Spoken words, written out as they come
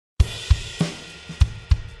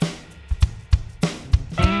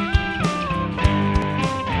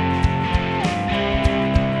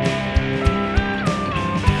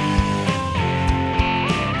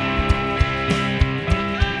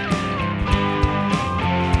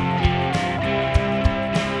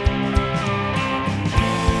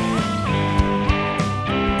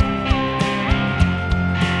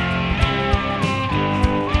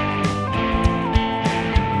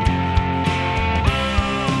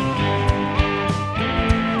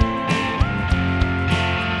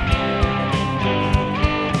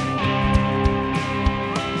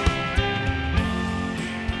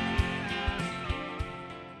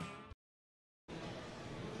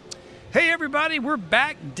everybody. We're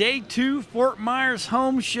back. Day 2, Fort Myers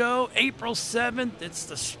Home Show, April 7th. It's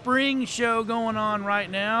the spring show going on right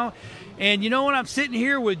now. And you know what? I'm sitting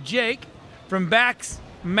here with Jake from Bax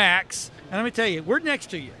Max. And let me tell you, we're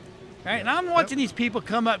next to you. Right? And I'm watching these people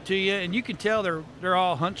come up to you, and you can tell they're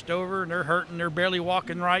all hunched over, and they're hurting. They're barely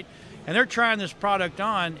walking right. And they're trying this product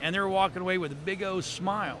on, and they're walking away with big old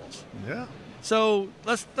smiles. Yeah. So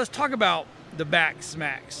let's talk about the Bax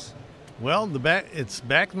Max. Well, Bax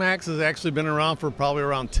Max has actually been around for probably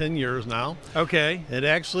around 10 years now. Okay. It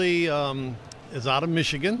actually is out of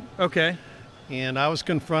Michigan. Okay. And I was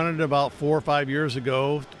confronted about 4 or 5 years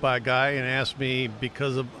ago by a guy and asked me,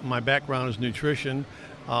 because of my background is nutrition,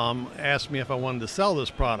 asked me if I wanted to sell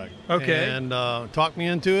this product. Okay. And talked me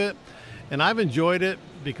into it. And I've enjoyed it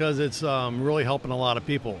because it's really helping a lot of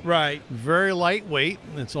people. Right. Very lightweight.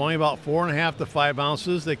 It's only about 4.5 to 5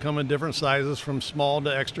 ounces. They come in different sizes from small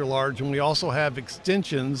to extra large. And we also have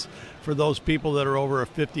extensions for those people that are over a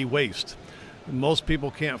 50 waist. Most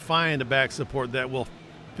people can't find a back support that will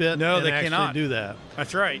fit No, and they actually cannot do that.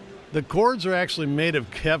 That's right. The cords are actually made of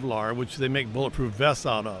Kevlar, which they make bulletproof vests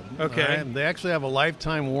out of. Okay. All right? They actually have a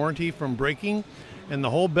lifetime warranty from breaking, and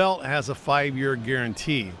the whole belt has a 5-year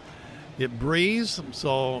guarantee. It breathes,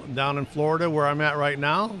 so down in Florida where I'm at right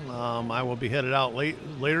now, I will be headed out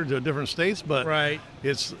later to different states, but Right.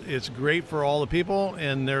 it's great for all the people,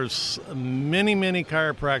 and there's many, many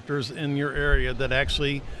chiropractors in your area that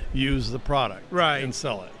actually use the product Right. and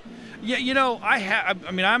sell it. Yeah, you know,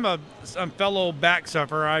 I'm a fellow back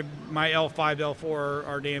sufferer. My L5, L4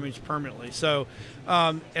 are damaged permanently. So,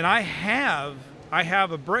 and I have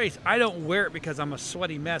a brace. I don't wear it because I'm a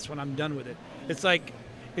sweaty mess when I'm done with it. It's like,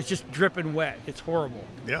 it's just dripping wet. It's horrible.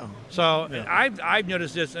 Yeah. So Yeah. I've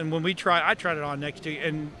noticed this, and when I tried it on next to you,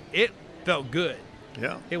 and it felt good.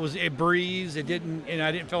 Yeah. It breathes. It didn't, and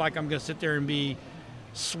I didn't feel like I'm going to sit there and be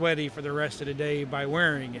sweaty for the rest of the day by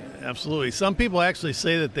wearing it. Absolutely. Some people actually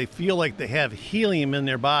say that they feel like they have helium in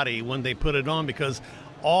their body when they put it on because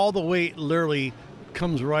all the weight literally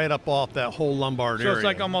comes right up off that whole lumbar area. So it's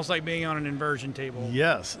like almost like being on an inversion table.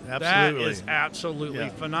 Yes, absolutely. That is absolutely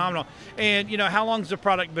Yeah. phenomenal. And you know, how long's the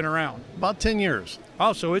product been around? About 10 years.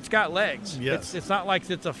 Oh, so it's got legs. Yes. It's not like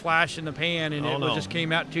it's a flash in the pan and Oh, it no. just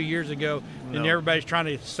came out 2 years ago and No. everybody's trying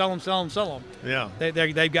to sell them. Yeah.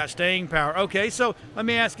 They've got staying power. Okay, so let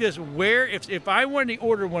me ask this: if I wanted to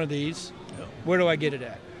order one of these, where do I get it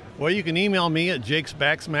at? Well, you can email me at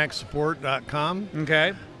jakesbaxmaxsupport.com.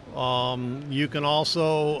 Okay. You can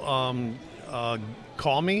also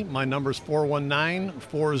call me. My number is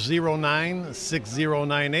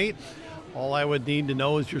 419-409-6098. All I would need to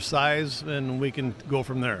know is your size, and we can go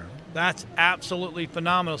from there. That's absolutely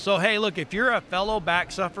phenomenal. So, hey, look, if you're a fellow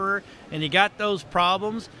back sufferer and you got those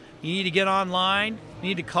problems, you need to get online, you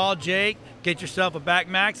need to call Jake, get yourself a Bax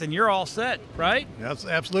Max, and you're all set, right? That's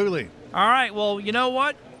absolutely. All right, well, you know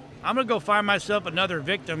what? I'm going to go find myself another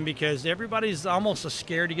victim because everybody's almost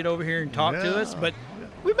scared to get over here and talk to us, but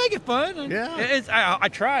we make it fun. Yeah. I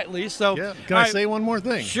try at least. So, Yeah. Can I say one more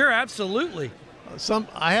thing? Sure, absolutely.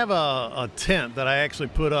 I have a tent that I actually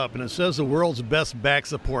put up, and it says the world's best back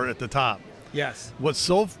support at the top. Yes. What's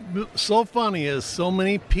so funny is so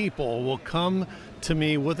many people will come to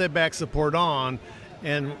me with a back support on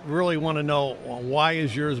and really want to know, well, why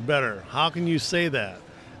is yours better? How can you say that?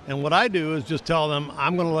 And what I do is just tell them,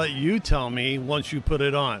 I'm going to let you tell me once you put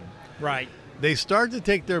it on. Right. They start to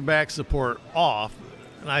take their back support off,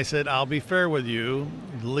 and I said, I'll be fair with you,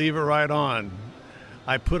 leave it right on.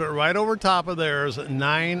 I put it right over top of theirs.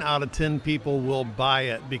 9 out of 10 people will buy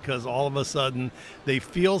it because all of a sudden they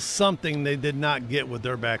feel something they did not get with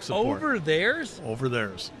their back support. Over theirs? Over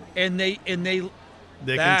theirs. And they can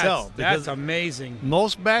tell. That's amazing.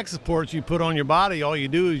 Most back supports you put on your body, all you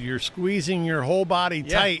do is you're squeezing your whole body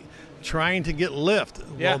tight, trying to get lift.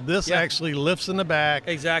 Yeah. Well, this actually lifts in the back.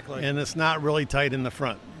 Exactly. And it's not really tight in the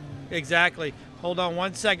front. Exactly. Hold on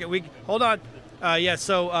one second. Hold on.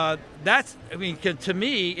 So that's, to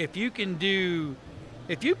me, if you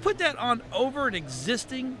put that on over an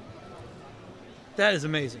existing, that is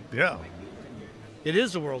amazing. Yeah. It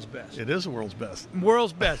is the world's best. It is the world's best.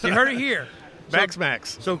 World's best. You heard it here. Bax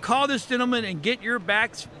Max. So call this gentleman and get your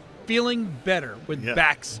backs feeling better with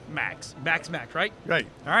Bax Max. Bax Max, right? Right.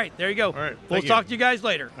 All right, there you go. All right. We'll talk to you guys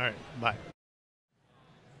later. All right. Bye.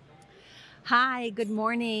 Hi, good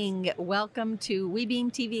morning. Welcome to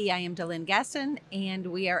WeBeam TV. I am Delynn Gasson, and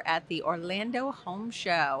we are at the Orlando Home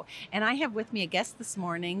Show. And I have with me a guest this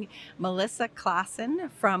morning, Melissa Claassen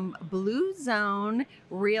from Blue Zone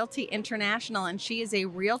Realty International. And she is a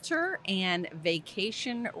realtor and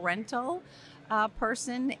vacation rental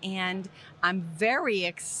person, and I'm very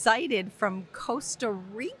excited from Costa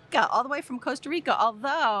Rica, all the way from Costa Rica.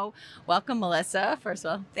 Although, welcome, Melissa, first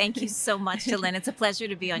of all. Thank you so much, Dylan. It's a pleasure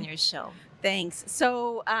to be on your show. Thanks.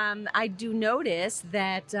 So I do notice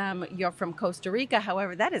that you're from Costa Rica.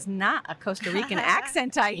 However, that is not a Costa Rican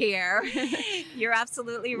accent I hear. You're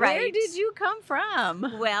absolutely right. Where did you come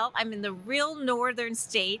from? Well, I'm in the real northern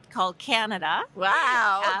state called Canada.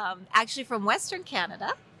 Wow. Actually from Western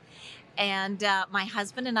Canada. And my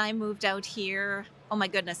husband and I moved out here. Oh my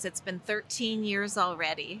goodness, it's been 13 years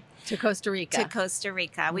already. To Costa Rica. To Costa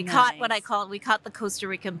Rica. We Nice. caught what I call, we caught the Costa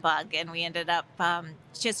Rican bug, and we ended up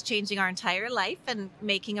just changing our entire life and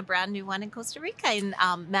making a brand new one in Costa Rica, in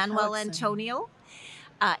Manuel exciting. Antonio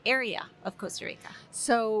area of Costa Rica.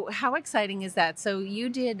 So how exciting is that? So you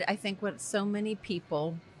did, I think, what so many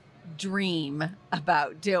people dream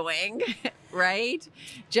about doing, right?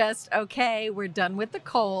 Just, okay, we're done with the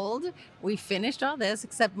cold. We finished all this,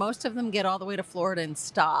 except most of them get all the way to Florida and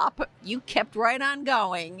stop. You kept right on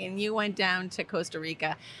going and you went down to Costa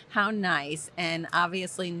Rica. How nice. And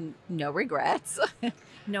obviously no regrets.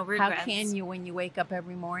 No regrets. How can you when you wake up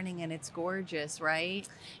every morning and it's gorgeous, right?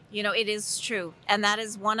 You know, it is true. And that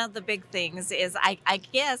is one of the big things is I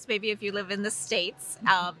guess maybe if you live in the States,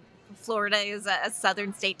 Florida is a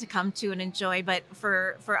southern state to come to and enjoy, but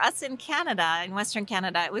for us in Canada, in Western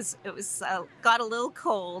Canada, it was got a little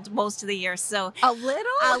cold most of the year. So A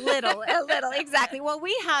little? a little, exactly. Well,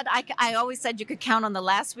 we had I always said you could count on the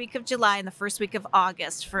last week of July and the first week of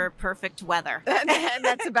August for perfect weather. And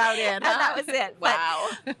that's about it. And that was it. Wow.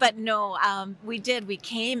 But no, we did. We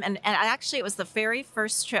came and actually it was the very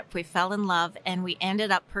first trip we fell in love, and we ended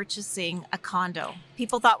up purchasing a condo.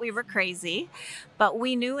 People thought we were crazy, but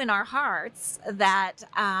we knew in our hearts that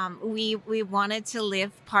we wanted to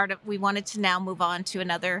live we wanted to now move on to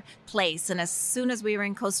another place. And as soon as we were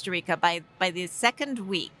in Costa Rica, by the second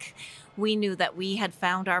week, we knew that we had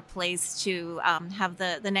found our place to have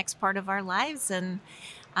the next part of our lives and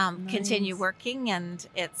continue Nice. working. And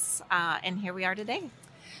it's and here we are today.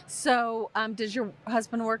 So, does your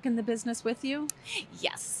husband work in the business with you?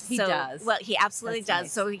 Yes, He does. Well, he absolutely That's does.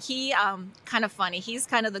 nice. So he kind of funny. He's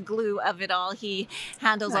kind of the glue of it all. He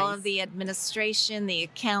handles all Nice. of the administration, the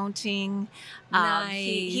accounting. He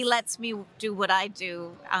Nice. lets me do what I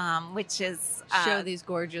do, which is Show these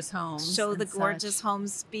gorgeous homes. show the and gorgeous such.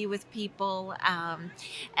 homes, be with people,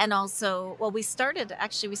 and also, well, we started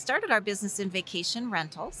our business in vacation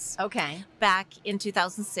rentals Okay. back in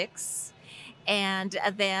 2006. And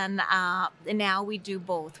then now we do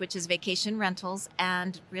both, which is vacation rentals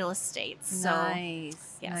and real estate. So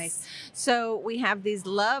Nice. yes. Nice. So we have these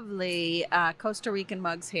lovely Costa Rican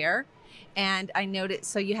mugs here. And I noticed,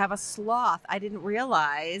 so you have a sloth. I didn't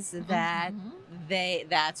realize that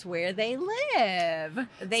that's where they live.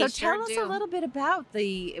 They so sure tell us do. a little bit about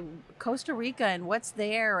the Costa Rica and what's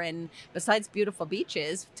there. And besides beautiful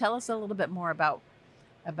beaches, tell us a little bit more about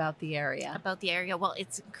the area. About the area. Well,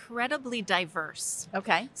 it's incredibly diverse.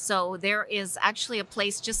 Okay. So there is actually a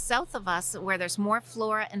place just south of us where there's more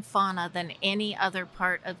flora and fauna than any other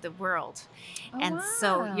part of the world. Oh, And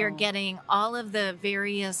so you're wow. getting all of the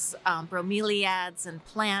various bromeliads and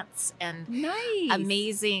plants and Nice.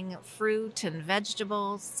 amazing fruit and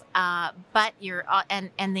vegetables, but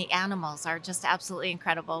and the animals are just absolutely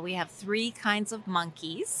incredible. We have 3 kinds of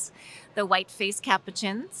monkeys: the white-faced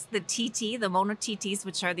capuchins, the titi, the monotitis,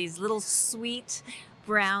 which are these little sweet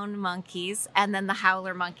brown monkeys, and then the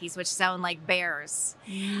howler monkeys, which sound like bears.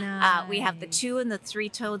 We have the Nice. 2 and the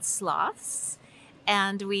 3-toed sloths.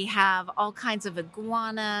 And we have all kinds of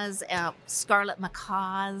iguanas, scarlet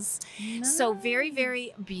macaws. So very, Nice.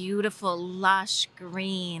 very beautiful, lush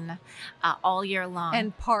green all year long.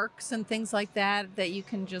 And parks and things like that you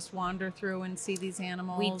can just wander through and see these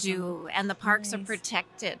animals. we do. And the parks are Nice.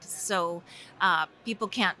 protected. So people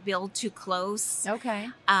can't build too close. Okay.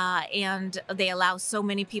 And they allow so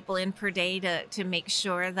many people in per day to make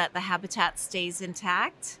sure that the habitat stays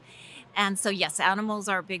intact. And so, yes, animals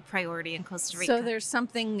are a big priority in Costa Rica.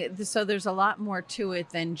 So there's a lot more to it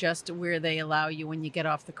than just where they allow you when you get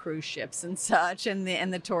off the cruise ships and such, and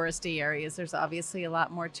the touristy areas. There's obviously a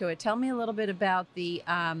lot more to it. Tell me a little bit about the.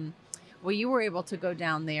 Well, you were able to go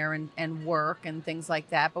down there and work and things like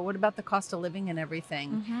that, but what about the cost of living and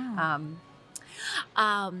everything?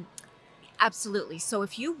 Absolutely. So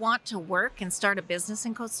if you want to work and start a business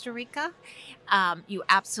in Costa Rica, you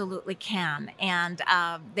absolutely can. And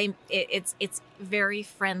it's very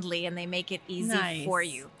friendly, and they make it easy Nice. for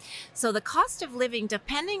you. So the cost of living,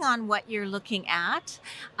 depending on what you're looking at,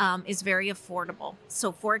 is very affordable.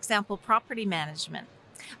 So for example, property management.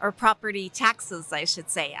 or property taxes, I should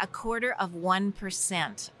say,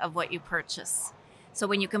 0.25% of what you purchase. So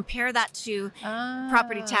when you compare that to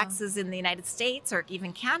property taxes in the United States or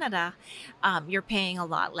even Canada, you're paying a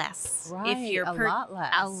lot less. Right, a lot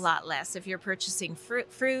less. A lot less. If you're purchasing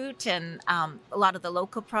fruit and a lot of the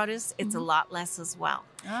local produce, it's a lot less as well.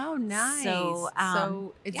 Oh, nice. So,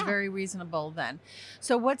 so it's yeah. very reasonable then.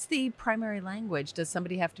 So what's the primary language? Does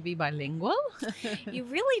somebody have to be bilingual? You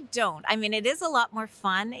really don't. I mean, it is a lot more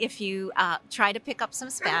fun if you try to pick up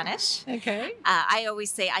some Spanish. Okay. I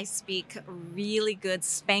always say I speak really good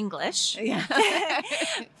Spanglish. Yeah.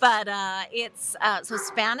 But it's so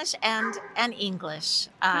Spanish and English.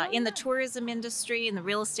 In the tourism industry, in the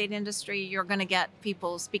real estate industry, you're going to get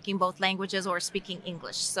people speaking both languages or speaking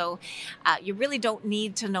English. So you really don't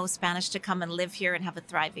need to know Spanish to come and live here and have a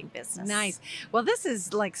thriving business. Nice. Well, this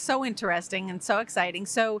is like so interesting and so exciting.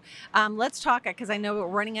 So let's talk, because I know we're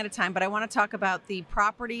running out of time, but I want to talk about the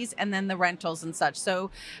properties and then the rentals and such.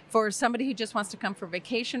 So for somebody who just wants to come for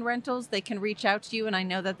vacation rentals, they can reach out to you. And I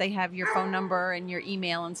know that they have your phone number and your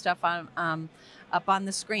email and stuff on up on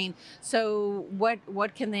the screen. So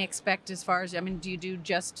what can they expect as far as, I mean, do you do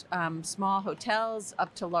just small hotels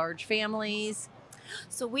up to large families?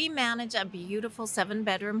 So we manage a beautiful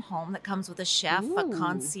 7-bedroom home that comes with a chef, a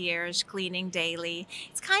concierge, cleaning daily.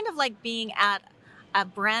 It's kind of like being at a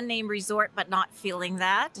brand name resort, but not feeling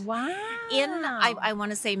that. Wow. I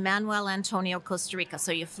want to say Manuel Antonio, Costa Rica.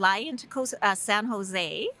 So you fly into San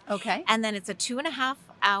Jose. Okay. And then it's a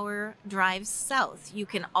 2.5-hour drive south. You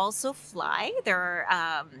can also fly. There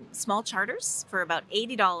are small charters for about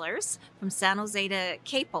 $80 from San Jose to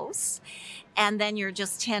Quepos. And then you're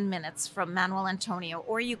just 10 minutes from Manuel Antonio,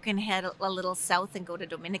 or you can head a little south and go to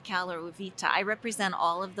Dominical or Uvita. I represent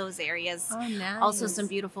all of those areas. Oh, nice. Also some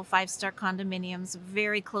beautiful 5-star condominiums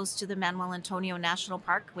very close to the Manuel Antonio National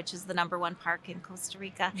Park, which is the #1 park in Costa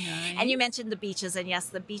Rica. Nice. And you mentioned the beaches, and yes,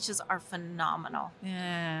 the beaches are phenomenal.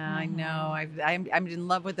 Yeah, I know. I'm in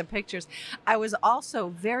love with the pictures. I was also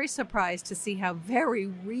very surprised to see how very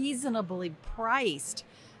reasonably priced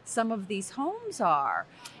some of these homes are.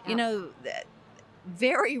 Yeah. You know,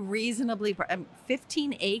 very reasonably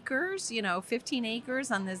 15 acres, 15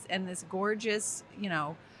 acres on this gorgeous,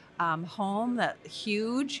 home, that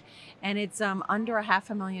huge, and it's under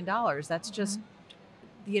 $500,000. That's just,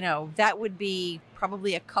 that would be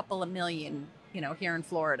probably a couple of million, here in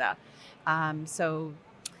Florida. So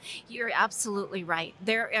you're absolutely right.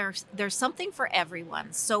 There's something for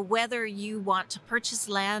everyone. So whether you want to purchase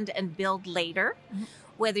land and build later,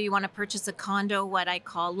 whether you want to purchase a condo, what I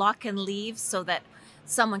call lock and leave, so that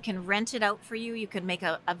someone can rent it out for you. You can make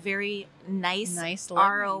a very nice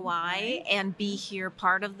ROI and be here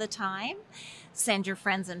part of the time. Send your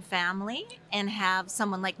friends and family and have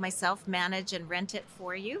someone like myself manage and rent it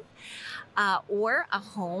for you. Or a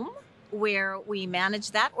home where we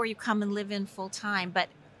manage that, or you come and live in full time. But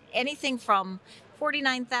anything from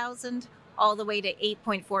 $49,000 all the way to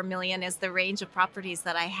 $8.4 million is the range of properties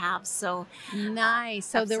that I have. So nice.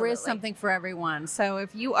 So there is something for everyone. So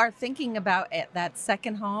if you are thinking about that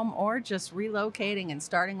second home, or just relocating and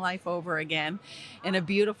starting life over again in a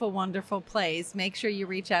beautiful, wonderful place, make sure you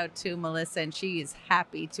reach out to Melissa, and she is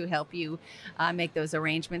happy to help you make those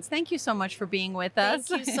arrangements. Thank you so much for being with us.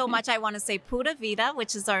 Thank you so much. I want to say Pura Vida,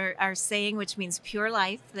 which is our saying, which means pure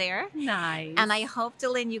life there. Nice. And I hope,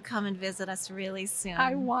 Dylan, you come and visit us really soon.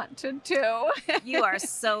 I want to too. You are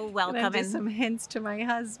so welcome. And some hints to my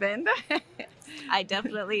husband. I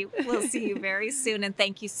definitely will see you very soon. And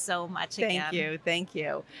thank you so much again. Thank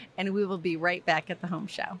you. And we will be right back at the home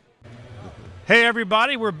show. Hey,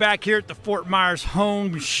 everybody. We're back here at the Fort Myers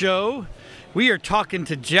Home Show. We are talking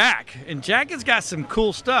to Jack. And Jack has got some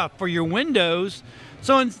cool stuff for your windows.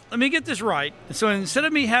 So let me get this right. So instead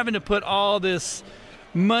of me having to put all this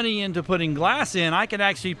money into putting glass in, I can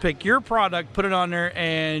actually pick your product, put it on there,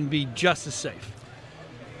 and be just as safe.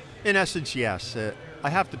 In essence, yes. I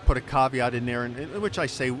have to put a caveat in there, in which I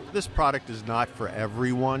say this product is not for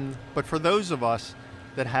everyone, but for those of us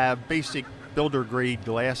that have basic builder-grade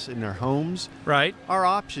glass in their homes, right? Our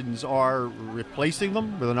options are replacing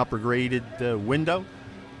them with an upper-graded window,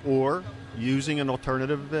 or using an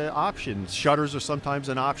alternative option. Shutters are sometimes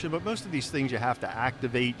an option, but most of these things you have to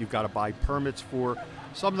activate. You've got to buy permits for.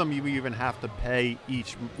 Some of them you even have to pay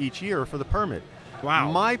each year for the permit.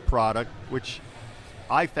 Wow. My product, which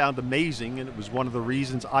I found amazing, and it was one of the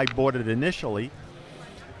reasons I bought it initially,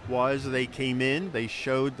 was they came in, they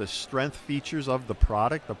showed the strength features of the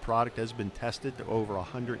product. The product has been tested to over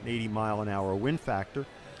 180 mile an hour wind factor,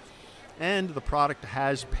 and the product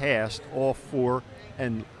has passed all 4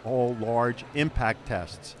 and all large impact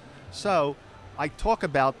tests. So I talk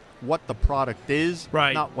about what the product is,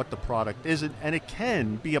 Right. not what the product isn't. And it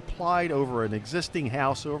can be applied over an existing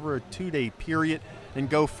house over a 2-day period and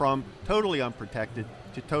go from totally unprotected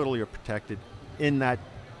to totally protected in that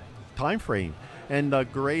time frame. And the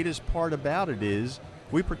greatest part about it is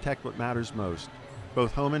we protect what matters most,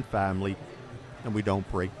 both home and family, and we don't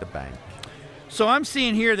break the bank. So I'm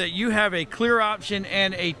seeing here that you have a clear option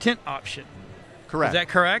and a tint option. Correct. Is that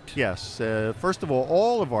correct? Yes. First of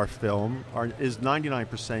all of our film is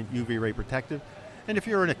 99% UV ray protective. And if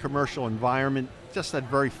you're in a commercial environment, just that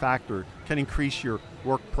very factor can increase your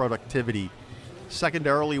work productivity.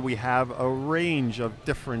 Secondarily, we have a range of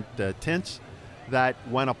different tints that,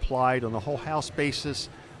 when applied on a whole house basis,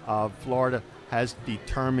 Florida has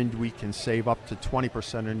determined we can save up to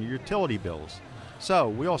 20% on your utility bills. So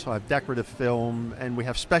we also have decorative film and we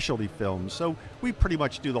have specialty films. So we pretty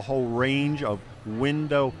much do the whole range of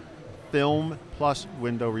window film plus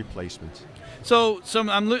window replacements. So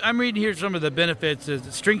I'm reading here some of the benefits. Is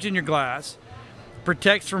it strengthens your glass,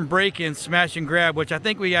 protects from break-in, smash and grab, which I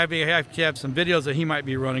think we have to have some videos that he might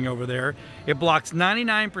be running over there. It blocks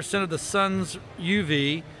 99% of the sun's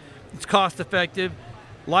UV. It's cost-effective.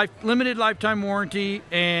 Limited lifetime warranty,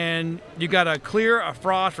 and you got a clear, a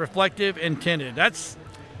frost, reflective, and tinted. That's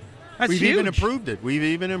We've huge. even improved it.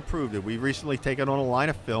 We've recently taken on a line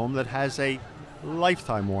of film that has a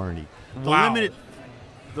lifetime warranty. Wow.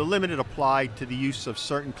 The limited applied to the use of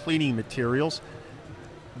certain cleaning materials.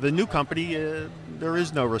 The new company, there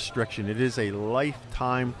is no restriction. It is a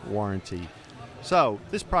lifetime warranty. So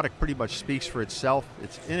this product pretty much speaks for itself.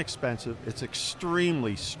 It's inexpensive, it's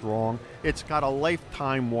extremely strong, it's got a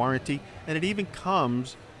lifetime warranty, and it even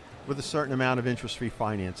comes with a certain amount of interest-free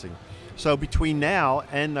financing. So between now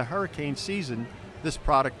and the hurricane season, this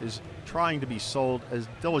product is trying to be sold as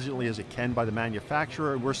diligently as it can by the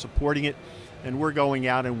manufacturer, and we're supporting it, and we're going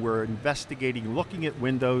out and we're investigating, looking at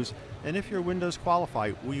windows, and if your windows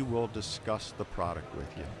qualify, we will discuss the product with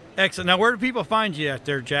you. Excellent. Now, where do people find you out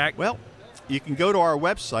there, Jack? Well, you can go to our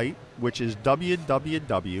website, which is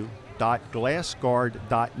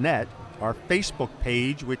www.glassguard.net, our Facebook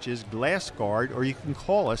page, which is GlassGuard, or you can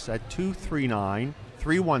call us at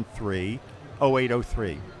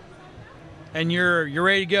 239-313-0803. And you're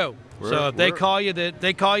ready to go. So if they call you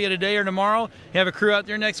today or tomorrow, you have a crew out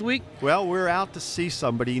there next week? Well, we're out to see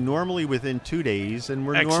somebody normally within 2 days, and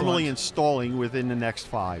we're Excellent. normally installing within the next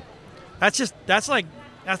 5. That's like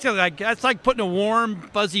putting a warm,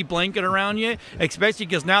 fuzzy blanket around you, especially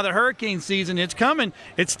because now the hurricane season, it's coming.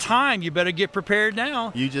 It's time. You better get prepared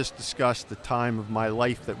now. You just discussed the time of my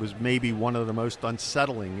life that was maybe one of the most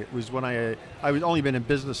unsettling. It was when I was only been in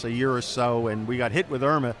business a year or so, and we got hit with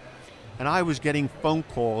Irma, and I was getting phone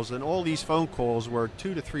calls, and all these phone calls were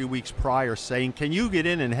 2 to 3 weeks prior saying, "Can you get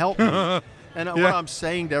in and help me?" And what I'm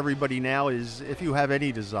saying to everybody now is, if you have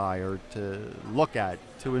any desire to look at,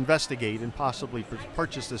 to investigate, and possibly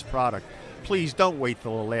purchase this product, please don't wait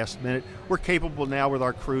till the last minute. We're capable now with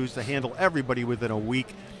our crews to handle everybody within a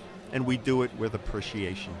week, and we do it with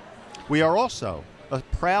appreciation. We are also a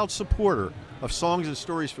proud supporter of Songs and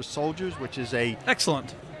Stories for Soldiers, which is a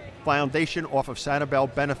Excellent. foundation off of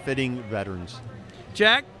Sanibel benefiting veterans.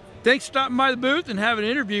 Jack, thanks for stopping by the booth and having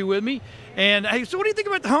an interview with me. And hey, so what do you think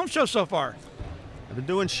about the home show so far? I've been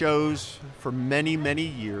doing shows for many, many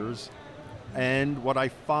years, and what I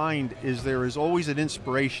find is there is always an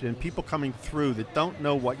inspiration and people coming through that don't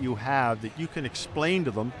know what you have, that you can explain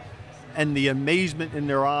to them, and the amazement in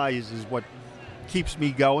their eyes is what keeps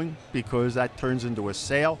me going, because that turns into a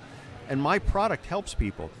sale. And my product helps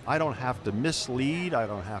people. I don't have to mislead, I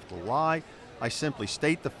don't have to lie. I simply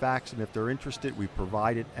state the facts, and if they're interested, we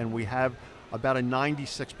provide it, and we have about a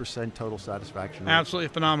 96% total satisfaction rate. Absolutely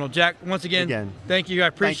phenomenal. Jack, once again, thank you. I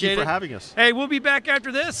appreciate it. Thank you for having us. Hey, we'll be back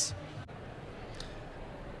after this.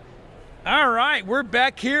 All right, we're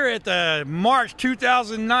back here at the March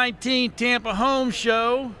 2019 Tampa Home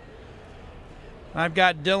Show. I've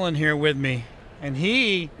got Dylan here with me, and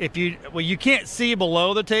you can't see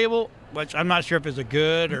below the table, which I'm not sure if it's a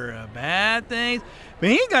good or a bad thing, but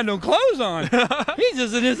he ain't got no clothes on. He's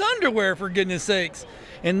just in his underwear, for goodness sakes.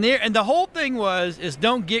 And the whole thing is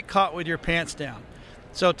don't get caught with your pants down.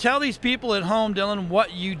 So tell these people at home, Dylan,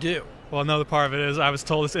 what you do. Well, another part of it is I was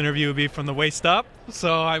told this interview would be from the waist up,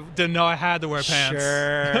 so I didn't know I had to wear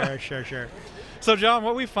pants. Sure. So, John,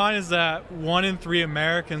 what we find is that 1 in 3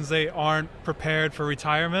 Americans, they aren't prepared for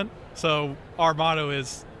retirement. So our motto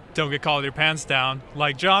is don't get caught with your pants down,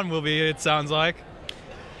 like John will be, it sounds like.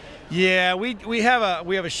 Yeah, we have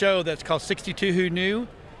a show that's called 62 Who Knew,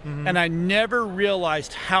 and I never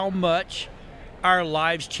realized how much our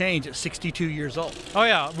lives change at 62 years old. Oh,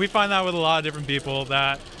 yeah. We find that with a lot of different people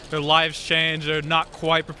that their lives change, they're not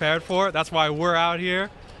quite prepared for it. That's why we're out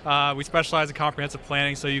here. We specialize in comprehensive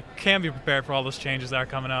planning, so you can be prepared for all those changes that are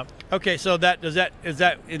coming up. Okay, so is that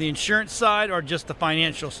in the insurance side or just the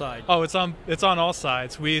financial side? Oh, it's on all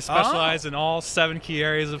sides. We specialize in all 7 key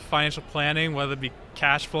areas of financial planning, whether it be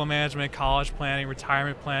cash flow management, college planning,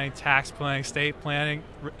 retirement planning, tax planning, estate planning,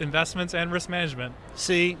 investments, and risk management.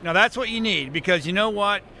 See, now that's what you need, because you know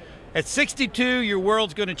what? At 62, your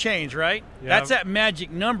world's going to change, right? Yeah. That's that magic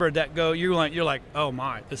number that you're like, oh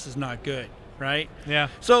my, this is not good, right? Yeah.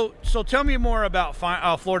 So tell me more about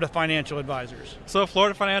Florida Financial Advisors. So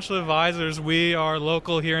Florida Financial Advisors, we are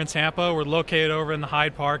local here in Tampa. We're located over in the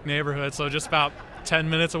Hyde Park neighborhood, so just about 10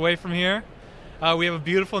 minutes away from here. We have a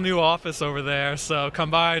beautiful new office over there, so come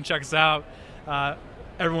by and check us out.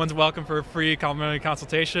 Everyone's welcome for a free complimentary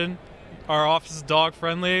consultation. Our office is dog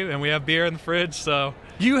friendly, and we have beer in the fridge, so.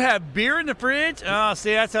 You have beer in the fridge? Oh,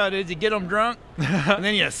 see, that's how it is. You get them drunk, and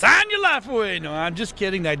then you sign your life away. No, I'm just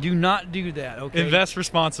kidding. I do not do that, okay? Invest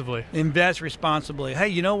responsibly. Invest responsibly. Hey,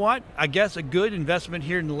 you know what? I guess a good investment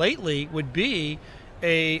here lately would be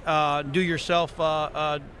a do-yourself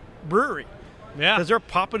brewery. Yeah. Because they're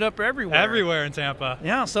popping up everywhere. Everywhere in Tampa.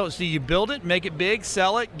 Yeah, so you build it, make it big,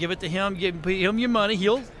 sell it, give it to him, give him your money.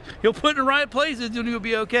 He'll put it in the right places, and you'll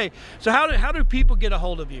be okay. So how do people get a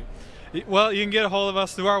hold of you? Well, you can get a hold of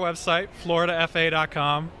us through our website,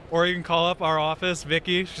 floridafa.com, or you can call up our office.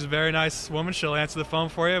 Vicky, she's a very nice woman. She'll answer the phone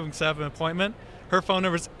for you. We can set up an appointment. Her phone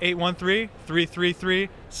number is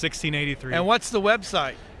 813-333-1683. And what's the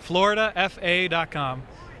website? floridafa.com.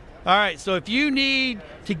 All right, so if you need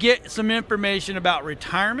to get some information about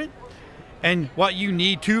retirement and what you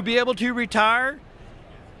need to be able to retire,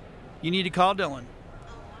 you need to call Dylan.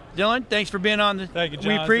 Dylan, thanks for being on. Thank you, John.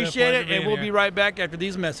 We appreciate It's been a it, pleasure and we'll being be here. right back after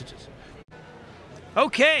these messages.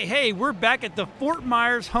 Okay, hey, we're back at the Fort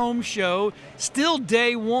Myers Home Show. Still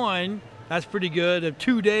day one. That's pretty good. Of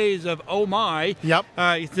 2 days of oh my. Yep.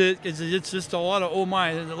 It's just a lot of oh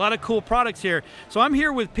my. There's a lot of cool products here. So I'm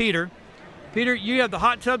here with Peter. Peter, you have the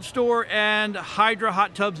hot tub store and Hydra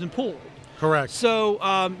Hot Tubs and Pool. Correct. So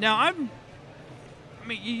now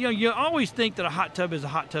you always think that a hot tub is a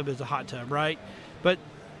hot tub is a hot tub, right? But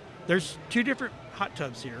there's 2 different hot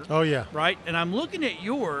tubs here. Oh, yeah. Right? And I'm looking at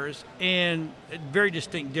yours, and a very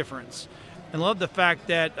distinct difference. And love the fact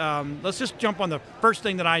that, let's just jump on the first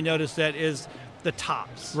thing that I noticed, that is the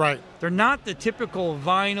tops. Right. They're not the typical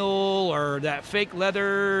vinyl or that fake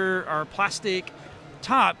leather or plastic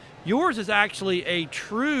top. Yours is actually a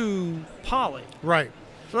true poly. Right.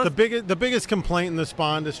 So The biggest complaint in the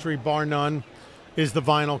spa industry, bar none, is the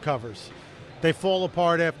vinyl covers. They fall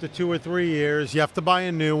apart after 2 or 3 years. You have to buy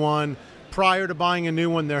a new one. Prior to buying a new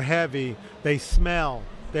one, they're heavy. They smell.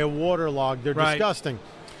 They're waterlogged. They're Right. disgusting.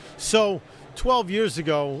 So 12 years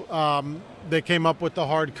ago, they came up with the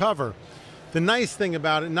hard cover. The nice thing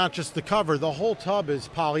about it, not just the cover, the whole tub is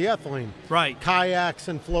polyethylene. Right. Kayaks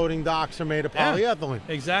and floating docks are made of Yeah. polyethylene.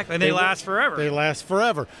 Exactly. And they last forever. They last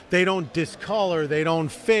forever. They don't discolor. They don't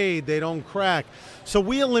fade. They don't crack. So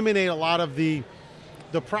we eliminate a lot of the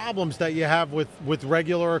problems that you have with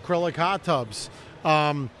regular acrylic hot tubs.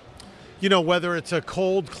 Whether it's a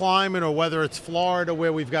cold climate or whether it's Florida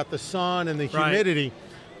where we've got the sun and the humidity,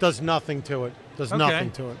 does nothing to it. Does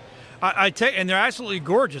nothing to it. And they're absolutely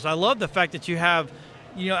gorgeous. I love the fact that you have,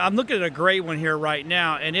 I'm looking at a gray one here right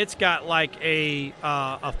now, and it's got like a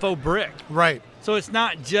faux brick. Right. So it's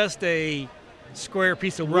not just a square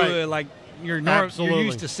piece of wood Right. like you're Absolutely.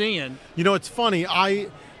 used to seeing. It's funny. I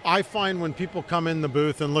find when people come in the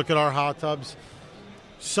booth and look at our hot tubs,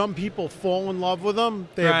 some people fall in love with them.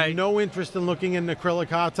 They Right. have no interest in looking in an acrylic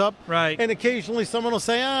hot tub. Right. And occasionally someone will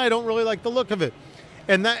say, I don't really like the look of it.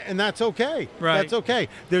 And that's okay. Right. That's okay.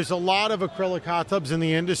 There's a lot of acrylic hot tubs in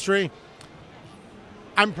the industry.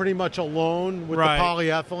 I'm pretty much alone with Right. the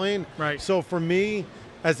polyethylene. Right. So for me,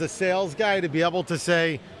 as a sales guy, to be able to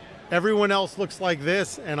say, everyone else looks like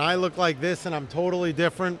this and I look like this and I'm totally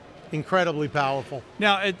different, incredibly powerful.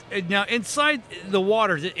 Now, now inside the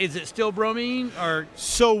water, is it still bromine or?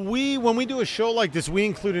 So when we do a show like this, we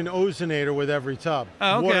include an ozonator with every tub.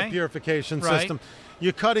 Oh, okay. Water purification Right. system.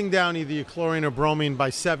 You're cutting down either your chlorine or bromine by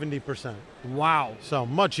 70%. Wow. So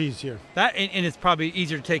much easier. That and it's probably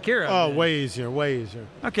easier to take care of. Oh, then. way easier, way easier.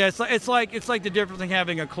 Okay, it's like the difference in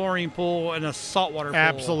having a chlorine pool and a saltwater pool.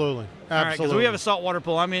 Absolutely, All right, because absolutely. we have a saltwater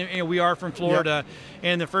pool. I mean, we are from Florida,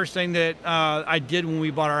 and the first thing that I did when we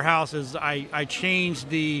bought our house is I changed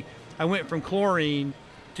I went from chlorine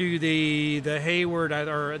to the Hayward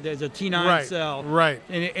or the T9 Right, cell, right.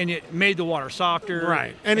 and it made the water softer,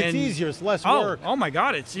 Right, and it's easier. It's less oh, work. Oh my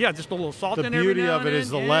God, it's just a little salt The in every beauty now of it and is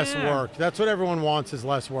the then. less Yeah. work. That's what everyone wants, is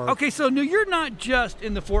less work. Okay, so no, you're not just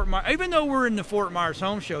in the Fort Myers. Even though we're in the Fort Myers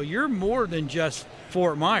Home Show, you're more than just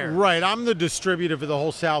Fort Myers. Right, I'm the distributor for the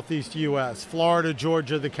whole Southeast U.S., Florida,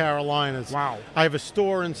 Georgia, the Carolinas. Wow. I have a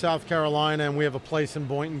store in South Carolina, and we have a place in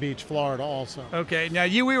Boynton Beach, Florida also. Okay, now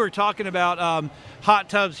we were talking about hot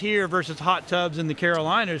tubs here versus hot tubs in the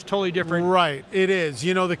Carolinas, totally different. Right, it is.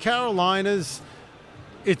 You know, the Carolinas,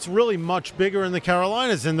 it's really much bigger in the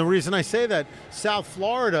Carolinas, and the reason I say that, South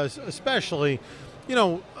Florida especially, you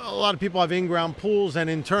know, a lot of people have in-ground pools, and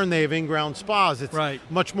in turn they have in-ground spas. It's right.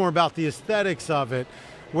 much more about the aesthetics of it.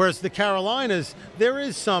 Whereas the Carolinas, there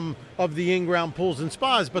is some of the in-ground pools and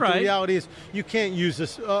spas, but right. the reality is you can't use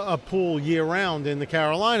a pool year-round in the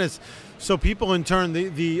Carolinas. So people, in turn,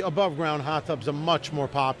 the above-ground hot tubs are much more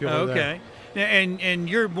popular Okay. there. And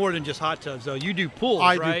you're more than just hot tubs, though. You do pools,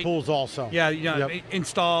 I right? do pools also. Yeah, Yep.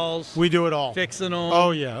 installs. We do it all. Fixing them.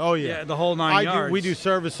 Oh yeah. Yeah, the whole nine yards. We do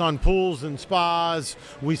service on pools and spas.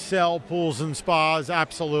 We sell pools and spas.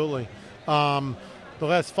 Absolutely. The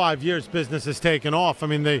last 5 years, business has taken off. I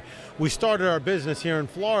mean, we started our business here in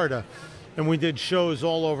Florida, and we did shows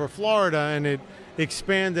all over Florida, and it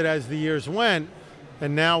expanded as the years went.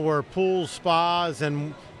 And now we're pools, spas,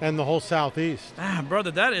 and the whole Southeast. Ah, brother,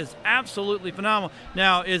 that is absolutely phenomenal.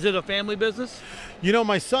 Now, is it a family business? You know,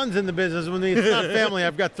 my son's in the business. When it's not family,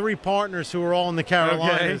 I've got 3 partners who are all in the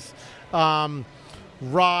Carolinas.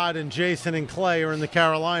 Rod and Jason and Clay are in the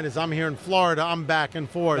Carolinas. I'm here in Florida. I'm back and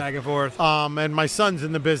forth. Back and forth. And my son's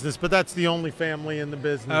in the business, but that's the only family in the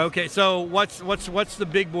business. Okay, so what's the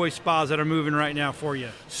big boy spas that are moving right now for you?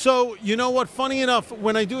 So, you know what? Funny enough,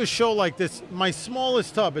 when I do a show like this, my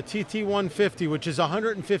smallest tub, a TT150, which is a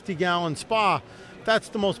 150-gallon spa, that's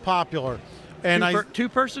the most popular. And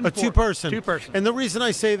two-person? A two-person. Two-person. And the reason I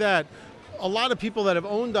say that, a lot of people that have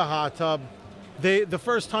owned a hot tub, the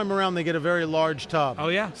first time around they get a very large tub. Oh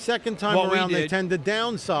yeah. Second time What we around they did. tend to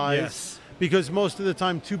downsize. Yes. Because most of the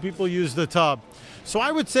time 2 people use the tub. So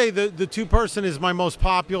I would say the 2-person is my most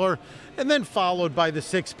popular, and then followed by the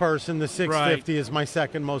 6-person. The 650 is my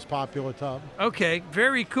second most popular tub. Okay,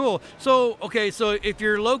 very cool. So if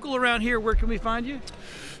you're local around here, where can we find you?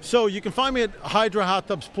 So you can find me at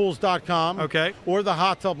hydrahottubspools.com, Okay. or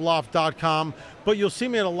thehottubloft.com. But you'll see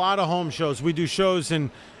me at a lot of home shows. We do shows in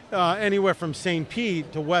anywhere from St.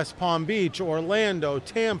 Pete to West Palm Beach, Orlando,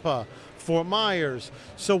 Tampa, Fort Myers.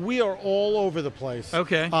 So we are all over the place.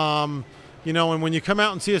 Okay. You know, and when you come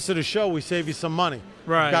out and see us at a show, we save you some money.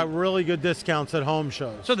 Right. We've got really good discounts at home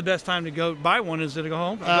shows. So the best time to go buy one is to go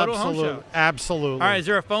home. Go to a home Absolutely. show. Absolutely. All right. Is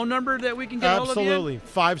there a phone number that we can get hold of you?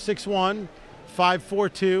 Absolutely.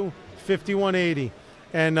 561-542-5180.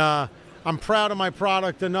 And I'm proud of my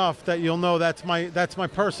product enough that you'll know that's my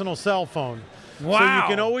personal cell phone. Wow. So you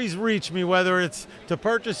can always reach me, whether it's to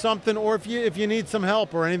purchase something or if you need some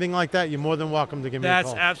help or anything like that. You're more than welcome to give me a That's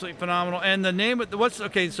call. absolutely phenomenal. And the name of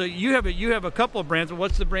so you have a couple of brands, but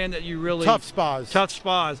what's the brand that you really Tough Spas. Tough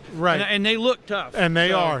Spas. Right. And they look tough. And they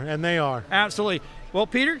So, are. Absolutely. Well,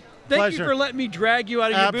 Peter, thank you Pleasure. for letting me drag you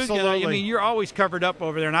out of your booth. Absolutely. I mean, you're always covered up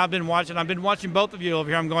over there, and I've been watching both of you over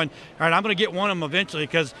here. I'm going, all right, I'm going to get one of them eventually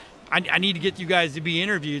because I need to get you guys to be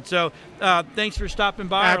interviewed. So thanks for stopping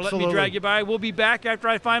by or letting me Absolutely. drag you by. We'll be back after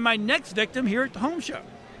I find my next victim here at the home show.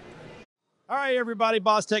 All right, everybody,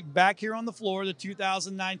 Boss Tech back here on the floor, the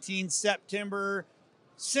 2019 September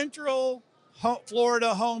Central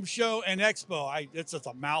Florida Home Show and Expo. It's just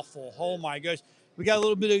a mouthful. Oh, my gosh. We got a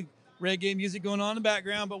little bit of reggae music going on in the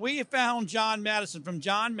background, but we found John Madison from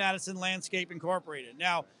John Madison Landscape Incorporated.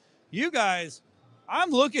 Now, you guys,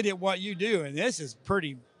 I'm looking at what you do, and that's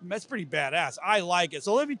pretty badass. I like it.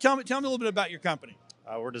 So let me tell me a little bit about your company.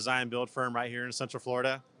 We're a design and build firm right here in Central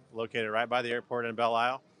Florida, located right by the airport in Belle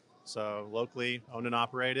Isle. So locally owned and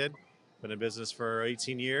operated, been in business for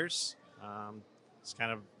 18 years. It's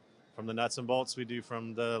kind of from the nuts and bolts we do,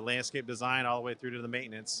 from the landscape design all the way through to the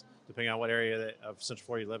maintenance, depending on what area of Central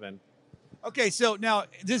Florida you live in. Okay, so now,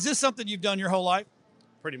 is this something you've done your whole life?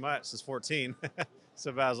 Pretty much since 14,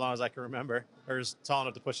 so about as long as I can remember, or as tall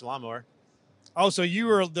enough to push a lawnmower. Oh, so you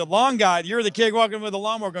were the lawn guy. You're the kid walking with a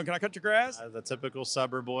lawnmower going, can I cut your grass? The typical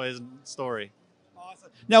suburb boys story.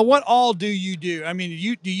 Awesome. Now, what all do you do? I mean,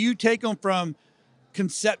 do you take them from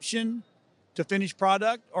conception to finished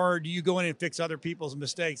product, or do you go in and fix other people's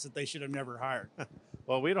mistakes that they should have never hired?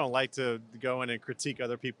 Well, we don't like to go in and critique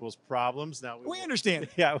other people's problems. Now We understand.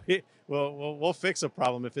 Yeah, we'll fix a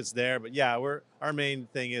problem if it's there. But yeah, our main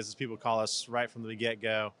thing is people call us right from the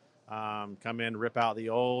get-go. Come in, rip out the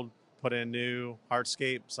old, put in new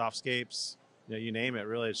hardscape, softscapes, you name it,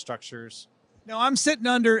 really, structures. Now I'm sitting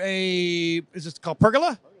under is this called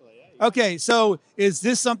pergola? Okay, so is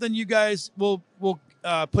this something you guys will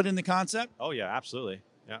put in the concept? Oh yeah, absolutely.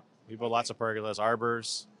 Yeah, we put lots of pergolas,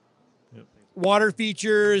 arbors. Yep. Water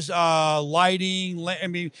features, lighting. I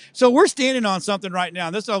mean, so we're standing on something right now.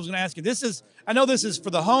 This is what I was going to ask you. I know this is for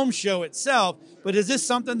the home show itself, but is this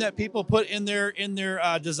something that people put in their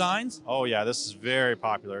designs? Oh yeah, this is very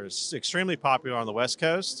popular. It's extremely popular on the West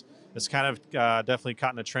Coast. It's kind of definitely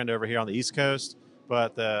caught in a trend over here on the East Coast.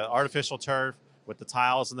 But the artificial turf with the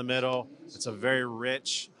tiles in the middle, it's a very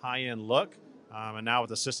rich, high-end look. And now with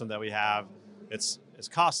the system that we have, it's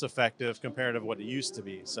cost effective compared to what it used to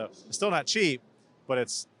be. So it's still not cheap, but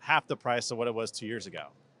it's half the price of what it was 2 years ago.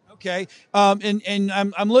 Okay, and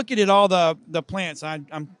I'm looking at all the plants.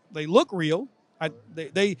 They look real.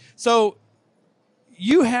 So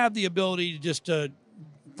you have the ability to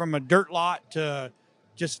from a dirt lot to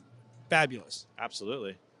just fabulous.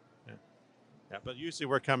 Absolutely. Yeah, but usually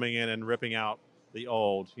we're coming in and ripping out the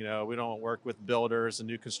old. We don't work with builders and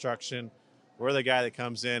new construction. We're the guy that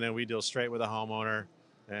comes in and we deal straight with a homeowner,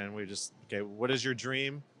 and we just, okay, what is your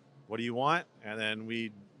dream? What do you want? And then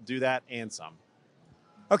we do that and some.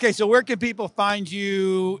 Okay, so where can people find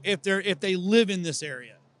you if they live in this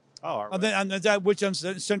area? Oh, which I'm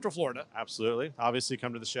Central Florida. Absolutely. Obviously,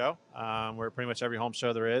 come to the show. We're pretty much every home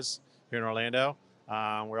show there is here in Orlando.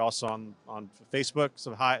 We're also on Facebook,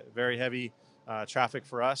 some very heavy traffic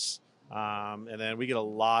for us. And then we get a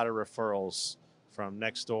lot of referrals from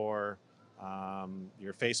next door,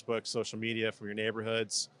 your Facebook, social media, from your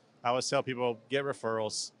neighborhoods. I always tell people, get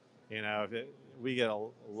referrals. We get a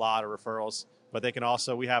lot of referrals, but they can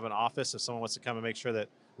also, we have an office if someone wants to come and make sure that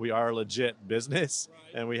we are a legit business.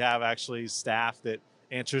 Right. And we have actually staff that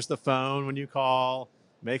answers the phone when you call,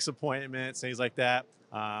 makes appointments, things like that.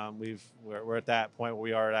 We're at that point where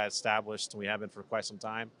we are established, and we have been for quite some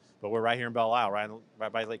time. But we're right here in Belle Isle,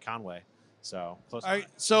 right by Lake Conway. So close. All right.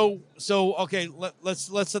 So okay. Let's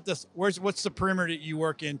set this. What's the perimeter that you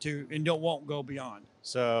work into, and won't go beyond?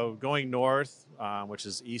 So going north, which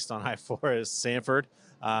is east on I-4, is Sanford,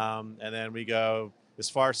 and then we go as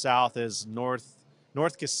far south as North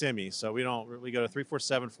Kissimmee. So we go to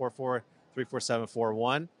 34744,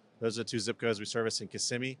 34741. Those are the two zip codes we service in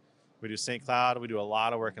Kissimmee. We do St. Cloud. We do a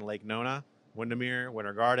lot of work in Lake Nona, Windermere,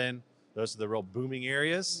 Winter Garden. Those are the real booming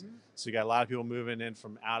areas. Mm-hmm. So you got a lot of people moving in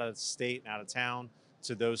from out of state and out of town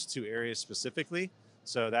to those two areas specifically.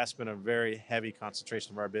 So that's been a very heavy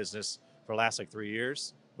concentration of our business for the last 3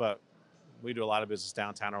 years. But we do a lot of business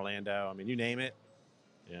downtown Orlando. I mean, you name it.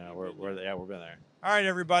 We've been there. All right,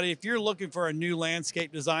 everybody. If you're looking for a new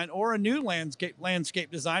landscape design or a new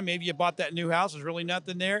landscape design, maybe you bought that new house, there's really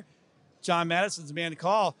nothing there. John Madison's the man to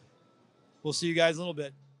call. We'll see you guys in a little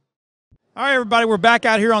bit. All right, everybody, we're back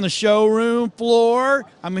out here on the showroom floor.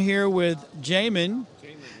 I'm here with Jamin.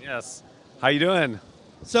 Yes. How you doing?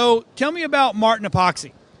 So tell me about Martin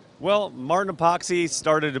Epoxy. Well, Martin Epoxy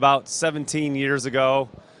started about 17 years ago.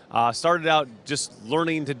 Started out just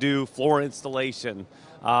learning to do floor installation.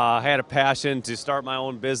 I had a passion to start my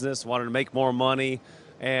own business, wanted to make more money,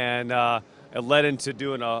 and it led into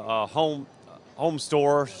doing a home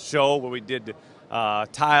store show where we did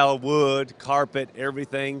tile, wood, carpet,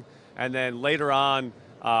 everything. And then later on,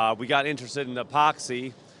 we got interested in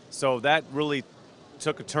epoxy, so that really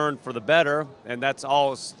took a turn for the better, and that's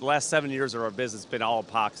all. The last 7 years of our business has been all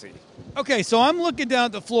epoxy. Okay, so I'm looking down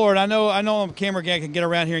at the floor, and I know I'm a camera guy, can get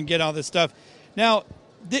around here and get all this stuff. Now,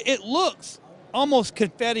 it looks almost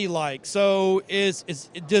confetti-like. So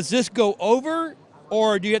does this go over,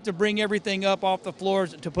 or do you have to bring everything up off the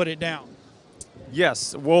floors to put it down?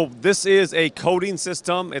 Yes, well, this is a coating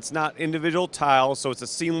system. It's not individual tiles, so it's a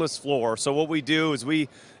seamless floor. So what we do is we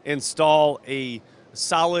install a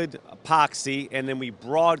solid epoxy, and then we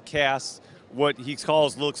broadcast what he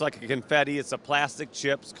looks like a confetti. It's a plastic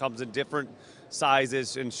chips, comes in different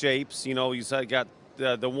sizes and shapes. You got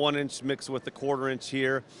the 1 inch mixed with the 1/4 inch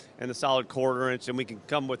here and the solid 1/4 inch, and we can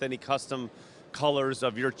come with any custom colors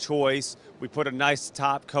of your choice. We put a nice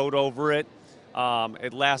top coat over it.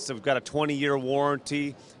 It lasts, we've got a 20-year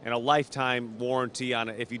warranty and a lifetime warranty on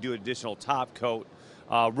it if you do additional top coat.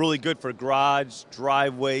 Really good for garage,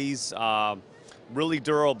 driveways, really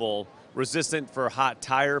durable, resistant for hot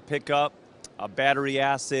tire pickup, battery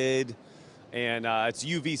acid, and it's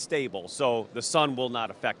UV stable, so the sun will not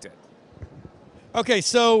affect it. Okay,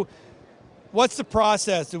 so what's the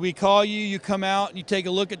process? Do we call you, you come out, and you take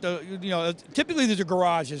a look at typically these are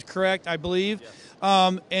garages, correct, I believe?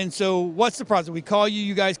 Yes. And so what's the process? We call you,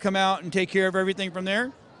 you guys come out and take care of everything from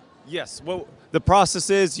there? Yes, well, the process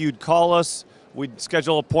is you'd call us, we'd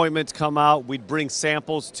schedule appointments, come out, we'd bring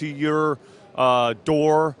samples to your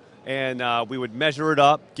door, and we would measure it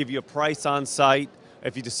up, give you a price on site.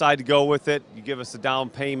 If you decide to go with it, you give us a down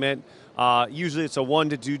payment. Usually it's a 1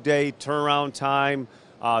 to 2 day turnaround time.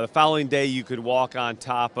 The following day you could walk on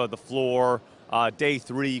top of the floor. Day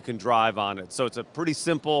 3 you can drive on it. So it's a pretty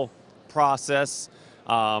simple process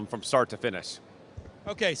from start to finish.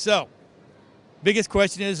 Okay, so biggest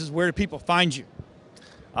question is where do people find you?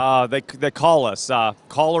 They call us.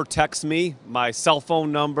 Call or text me. My cell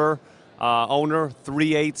phone number, owner,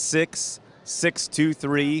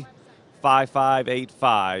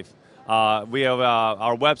 386-623-5585. We have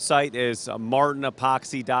our website is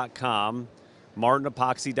martinepoxy.com,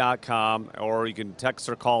 martinepoxy.com, or you can text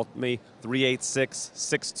or call me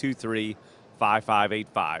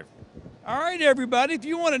 386-623-5585. All right, everybody, if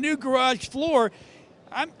you want a new garage floor,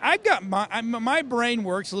 I've got my brain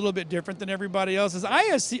works a little bit different than everybody else's.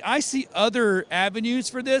 I see other avenues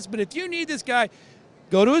for this, but if you need this guy,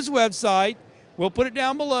 go to his website. We'll put it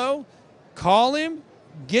down below. Call him,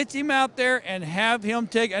 get him out there, and have him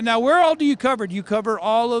take. And now, where all do you cover? Do you cover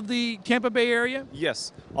all of the Tampa Bay area?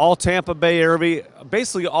 Yes, all Tampa Bay area,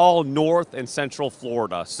 basically all North and Central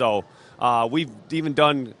Florida. So we've even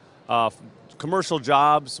done commercial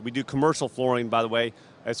jobs. We do commercial flooring, by the way,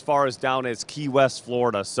 as far as down as Key West,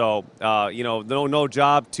 Florida. So, no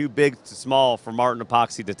job too big, too small for Martin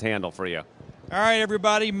Epoxy to handle for you. All right,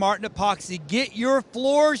 everybody, Martin Epoxy, get your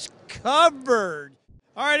floors covered.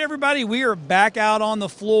 All right, everybody, we are back out on the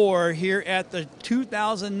floor here at the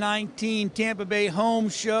 2019 Tampa Bay Home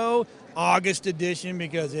Show, August edition,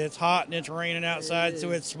 because it's hot and it's raining outside,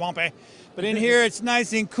 so it's swampy. But in here, it's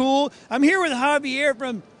nice and cool. I'm here with Javier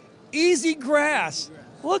from Easy Grass.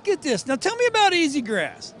 Look at this. Now tell me about Easy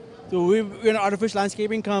Grass. So we're an artificial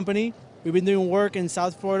landscaping company. We've been doing work in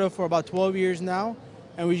South Florida for about 12 years now,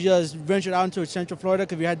 and we just ventured out into Central Florida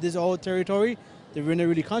because we had this whole territory that we're not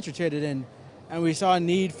really concentrated in. And we saw a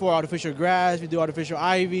need for artificial grass. We do artificial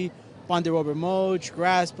ivy, bonded rubber mulch,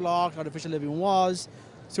 grass blocks, artificial living walls.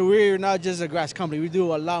 So we're not just a grass company. We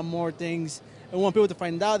do a lot more things. And we want people to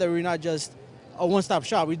find out that we're not just a one-stop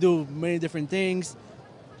shop. We do many different things.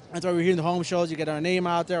 That's why we're here in the home shows. You get our name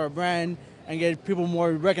out there, our brand, and get people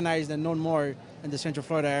more recognized and known more in the Central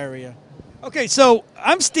Florida area. Okay, so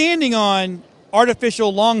I'm standing on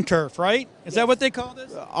artificial lawn turf, right? Is that what they call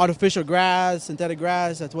this? Artificial grass, synthetic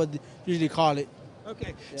grass, that's what they usually call it.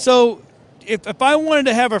 Okay, yeah. So if I wanted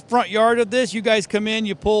to have a front yard of this, you guys come in,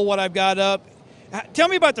 you pull what I've got up. Tell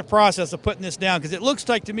me about the process of putting this down, because it looks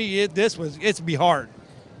like to me it's be hard.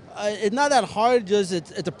 It's not that hard, just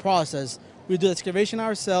it's a process. We do excavation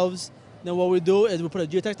ourselves. Then what we do is we put a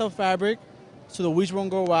geotextile fabric so the weeds won't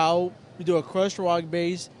go out. We do a crushed rock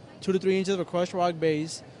base, 2 to 3 inches of a crushed rock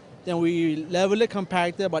base. Then we level it,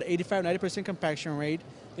 compact it, about 85-90% compaction rate.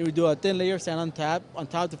 Then we do a thin layer of sand on top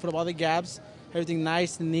to fill up all the gaps. Everything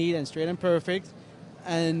nice and neat and straight and perfect.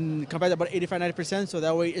 And compact about 85-90%, so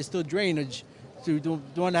that way it's still drainage. So we don't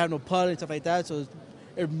want to have no puddle and stuff like that. So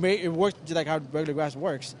it works just like how regular grass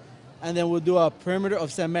works. And then we'll do a perimeter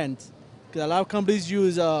of cement. Because a lot of companies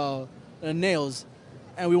use nails,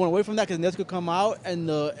 and we want away from that because nails could come out and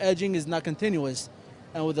the edging is not continuous.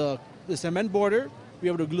 And with the cement border, we're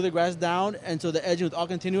able to glue the grass down, and so the edging is all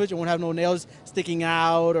continuous. You won't have no nails sticking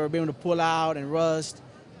out or being able to pull out and rust,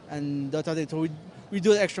 and that's how they. So we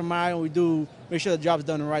do the extra mile, and we do make sure the job's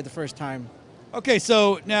done right the first time. Okay,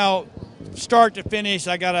 so now start to finish,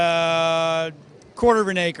 I got a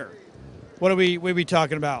 1/4 acre. What are we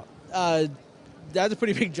talking about? That's a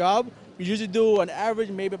pretty big job. We usually do an average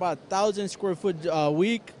maybe about 1,000 square foot a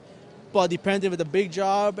week, but depending if it's a big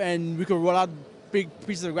job and we could roll out big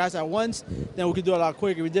pieces of grass at once, then we could do it a lot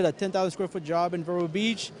quicker. We did a 10,000 square foot job in Vero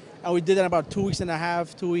Beach, and we did that in about 2 weeks and a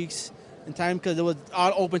half, 2 weeks in time, because it was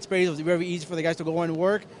all open space. It was very easy for the guys to go and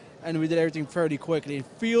work, and we did everything fairly quickly. In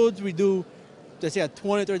fields, we do, let's say, a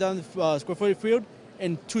 20,000 to 30,000 square foot field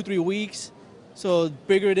in 2-3 weeks. So the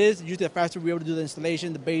bigger it is, usually the faster we're able to do the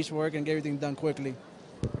installation, the base work, and get everything done quickly.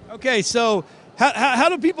 Okay, so how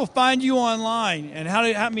do people find you online, and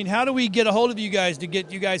how do we get a hold of you guys to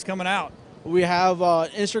get you guys coming out? We have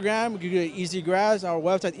Instagram. You can get Easy Grass. Our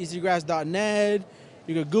website, easygrass.net.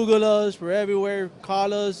 You can Google us. We're everywhere.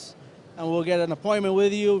 Call us, and we'll get an appointment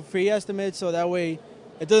with you, free estimate, so that way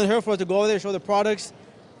it doesn't hurt for us to go over there, show the products,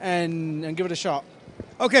 and give it a shot.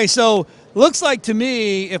 Okay, so looks like to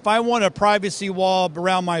me, if I want a privacy wall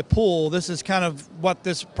around my pool, this is kind of what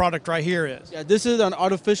this product right here is. Yeah, this is an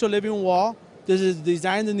artificial living wall. This is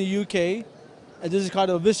designed in the UK, and this is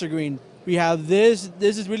called a Vista Green. We have this.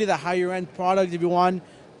 This is really the higher end product if you want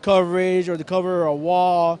coverage or to cover a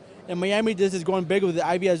wall In Miami, this is going big with the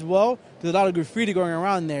ivy as well. There's a lot of graffiti going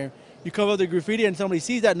around there. You cover up the graffiti and somebody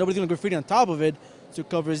sees that, nobody's going to graffiti on top of it. So it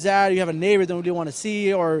covers that. You have a neighbor that don't really want to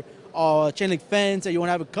see, or a chain link fence that you want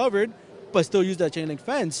to have it covered, but still use that chain link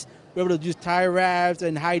fence. We're able to use tire wraps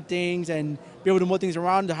and hide things and be able to move things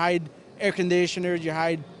around to hide air conditioners, you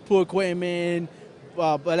hide pool equipment,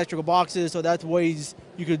 electrical boxes. So that's ways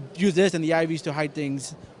you could use this and the ivies to hide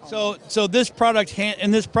things. So this product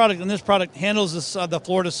this product handles the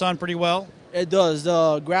Florida sun pretty well. It does.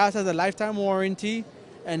 The grass has a lifetime warranty,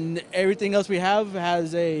 and everything else we have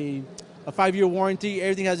has a 5-year warranty.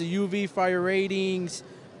 Everything has a UV fire ratings,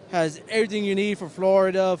 has everything you need for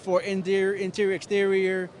Florida, for interior,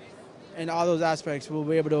 exterior, and all those aspects. We'll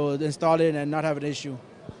be able to install it and not have an issue.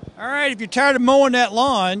 All right, if you're tired of mowing that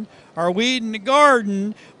lawn or weeding the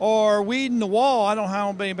garden or weeding the wall, I don't know how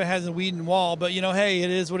anybody has a weeding wall, but you know, hey,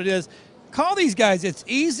 it is what it is. Call these guys. It's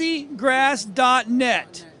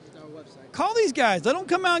easygrass.net. Call these guys. Let them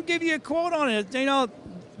come out and give you a quote on it. You know,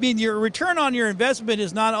 I mean, your return on your investment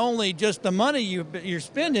is not only just the money you're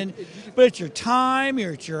spending, but it's your time,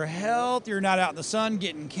 it's your health. You're not out in the sun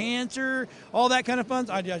getting cancer, all that kind of fun.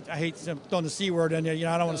 I hate throwing the C word in there. You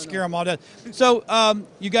know, I don't want to scare them all to death. So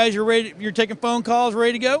you guys are ready. You're taking phone calls,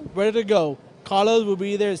 ready to go? Ready to go. Call us. We'll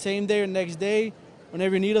be there the same day or next day.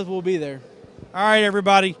 Whenever you need us, we'll be there. All right,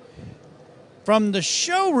 everybody. From the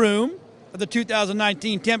showroom of the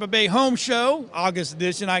 2019 Tampa Bay Home Show, August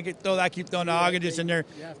edition. I keep throwing the August in there.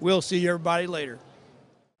 We'll see everybody later.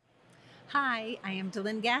 Hi, I am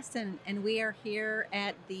Delynn Gaston, and we are here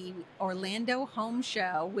at the Orlando Home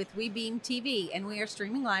Show with WeBeam TV, and we are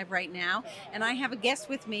streaming live right now. And I have a guest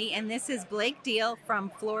with me, and this is Blake Deal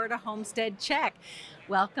from Florida Homestead Check.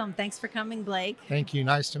 Welcome. Thanks for coming, Blake. Thank you.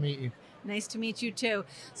 Nice to meet you. Nice to meet you too.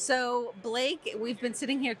 So Blake, we've been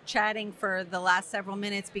sitting here chatting for the last several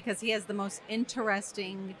minutes because he has the most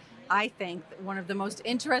interesting, I think, one of the most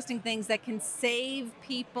interesting things that can save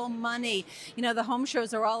people money. You know, the home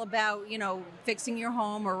shows are all about, you know, fixing your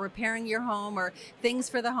home or repairing your home or things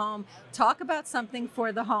for the home. Talk about something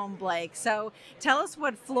for the home, Blake. So tell us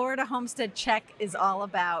what Florida Homestead Check is all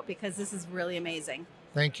about, because this is really amazing.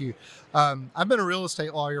 Thank you. I've been a real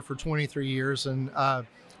estate lawyer for 23 years, and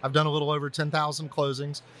I've done a little over 10,000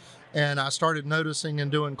 closings, and I started noticing in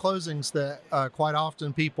doing closings that quite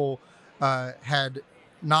often people had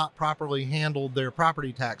not properly handled their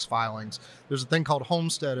property tax filings. There's a thing called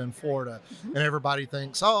homestead in Florida, and everybody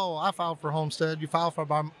thinks, oh, I filed for homestead. You file for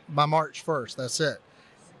by March 1st. That's it.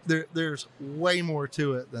 There's way more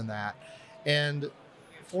to it than that. And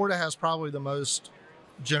Florida has probably the most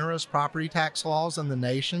generous property tax laws in the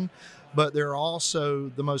nation, but they're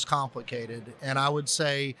also the most complicated. And I would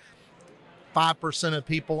say 5% of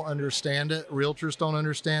people understand it. Realtors don't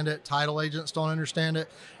understand it. Title agents don't understand it.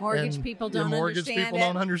 Mortgage people don't understand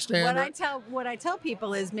it. What I tell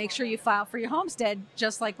people is make sure you file for your homestead,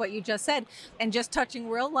 just like what you just said. And just touching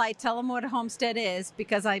real light, tell them what a homestead is,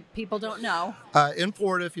 because people don't know. In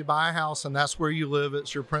Florida, if you buy a house and that's where you live,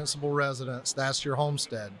 it's your principal residence. That's your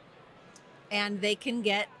homestead. And they can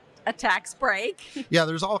get a tax break. Yeah,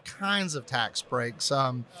 there's all kinds of tax breaks.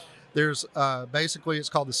 There's basically, it's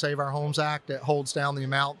called the Save Our Homes Act. It holds down the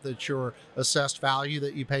amount that your assessed value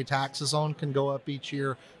that you pay taxes on can go up each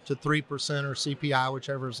year to 3% or CPI,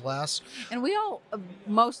 whichever is less. And we all,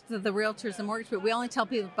 most of the realtors and mortgage people, we only tell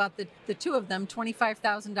people about the two of them,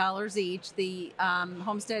 $25,000 each, the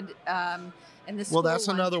homestead and the school. Well, that's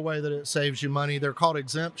one. another way that it saves you money. They're called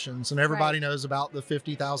exemptions, and everybody knows about the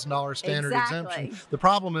 $50,000 standard exemption. The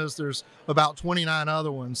problem is there's about 29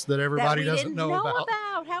 other ones that everybody doesn't know about.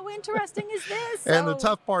 How interesting is this? And the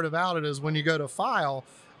tough part about it is when you go to file,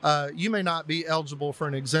 you may not be eligible for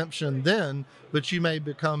an exemption then, but you may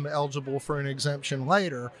become eligible for an exemption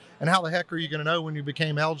later. And how the heck are you going to know when you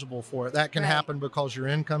became eligible for it? That can happen because your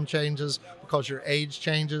income changes, because your age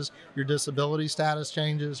changes, your disability status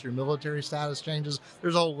changes, your military status changes.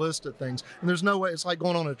 There's a whole list of things. And there's no way, it's like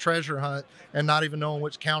going on a treasure hunt and not even knowing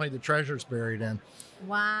which county the treasure's buried in.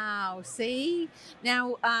 Wow. See?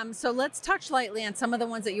 Now, so let's touch lightly on some of the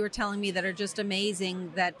ones that you were telling me that are just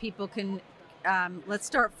amazing that people can. Let's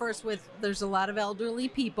start first with, there's a lot of elderly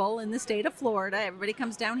people in the state of Florida. Everybody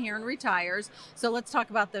comes down here and retires. So let's talk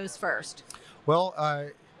about those first. Well,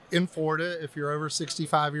 in Florida, if you're over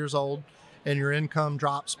 65 years old and your income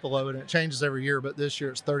drops below, and it changes every year, but this year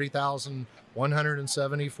it's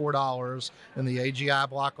 $30,174 in the AGI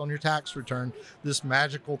block on your tax return, this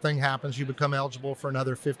magical thing happens. You become eligible for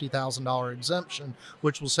another $50,000 exemption,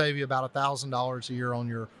 which will save you about $1,000 a year on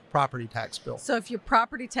your property tax bill. So if your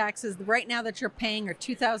property taxes right now that you're paying are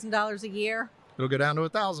 $2,000 a year? it'll go down to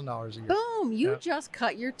 $1,000 a year. Boom, you Yeah. just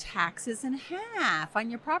cut your taxes in half on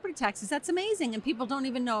your property taxes. That's amazing. And people don't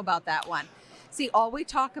even know about that one. See, all we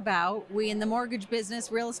talk about, we in the mortgage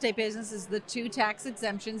business, real estate business, is the 2 tax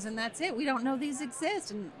exemptions, and that's it. We don't know these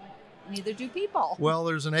exist, and neither do people. Well,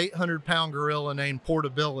 there's an 800-pound gorilla named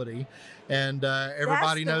portability, and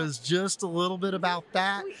everybody knows just a little bit about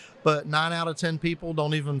that, but 9 out of 10 people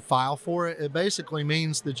don't even file for it. It basically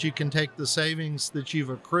means that you can take the savings that you've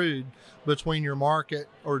accrued between your market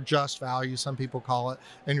or just value, some people call it,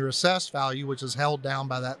 and your assessed value, which is held down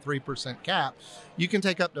by that 3% cap. You can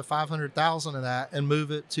take up to $500,000 of that and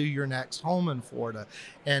move it to your next home in Florida,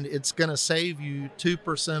 and it's going to save you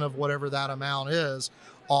 2% of whatever that amount is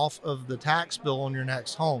off of the tax bill on your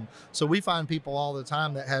next home. So we find people all the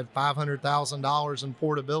time that had $500,000 in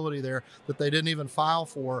portability there that they didn't even file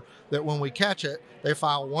for, that when we catch it, they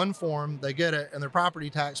file one form, they get it, and their property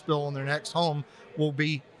tax bill on their next home will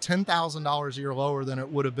be $10,000 a year lower than it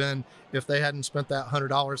would have been if they hadn't spent that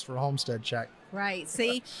 $100 for a homestead check. Right.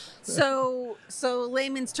 See, so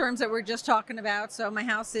layman's terms that we're just talking about. So my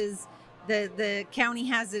house is, the county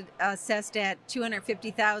has it assessed at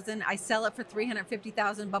 $250,000. I sell it for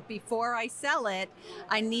 $350,000, but before I sell it,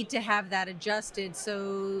 I need to have that adjusted.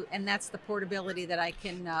 So, and that's the portability that I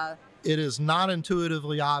can. It is not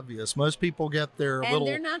intuitively obvious. Most people get their and little.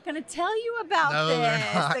 they're not going to tell you about No, this.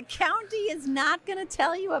 they're not. The county is not going to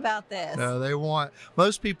tell you about this. No, they want.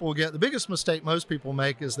 Most people get the biggest mistake most people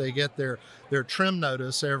make is they get their trim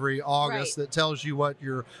notice every August Right. that tells you what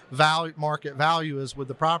your market value is with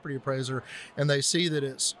the property appraiser, and they see that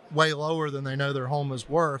it's way lower than they know their home is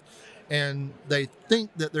worth. And they think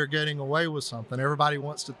that they're getting away with something. Everybody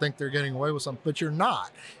wants to think they're getting away with something, but you're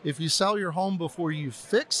not. If you sell your home before you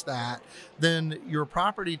fix that, then your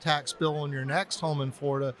property tax bill on your next home in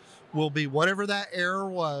Florida will be whatever that error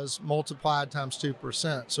was multiplied times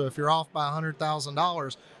 2%. So if you're off by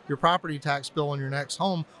 $100,000, your property tax bill on your next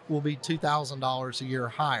home will be $2,000 a year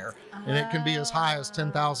higher, and it can be as high as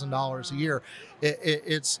 $10,000 a year.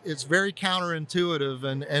 It's very counterintuitive,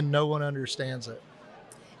 and no one understands it.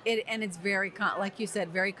 And it's very, like you said,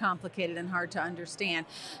 very complicated and hard to understand.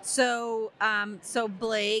 So, so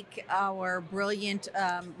Blake, our brilliant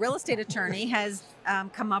real estate attorney, has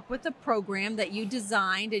come up with a program that you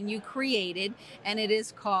designed and you created, and it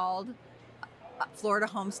is called Florida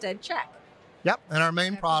Homestead Check. Yep, and our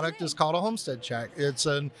main product is called a Homestead Check. It's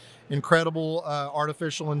an incredible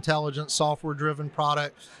artificial intelligence software-driven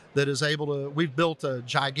product that is able to, we've built a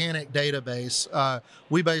gigantic database.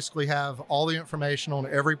 We basically have all the information on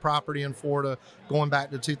every property in Florida going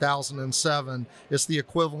back to 2007. It's the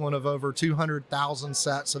equivalent of over 200,000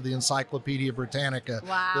 sets of the Encyclopedia Britannica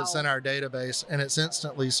that's in our database, and it's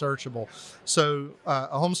instantly searchable. So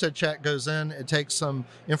a Homestead Check goes in, it takes some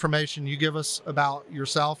information you give us about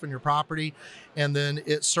yourself and your property, and then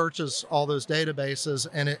it searches all those databases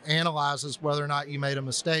and it analyzes whether or not you made a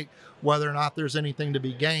mistake, whether or not there's anything to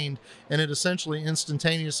be gained, and it essentially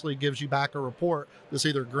instantaneously gives you back a report that's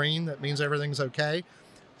either green, that means everything's okay,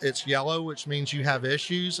 it's yellow, which means you have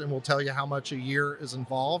issues and will tell you how much a year is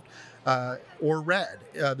involved, or red.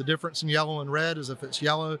 The difference in yellow and red is if it's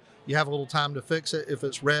yellow, you have a little time to fix it. If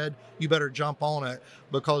it's red, you better jump on it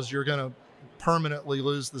because you're going to permanently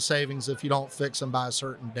lose the savings if you don't fix them by a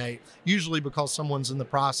certain date, usually because someone's in the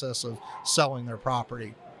process of selling their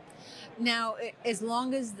property. Now, as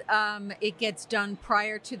long as it gets done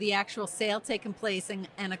prior to the actual sale taking place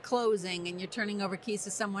and a closing, and you're turning over keys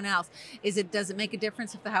to someone else, does it make a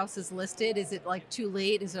difference if the house is listed? Is it like too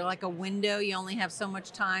late? Is there like a window? You only have so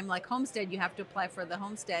much time. Like homestead, you have to apply for the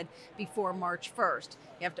homestead before March 1st.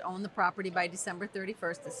 You have to own the property by December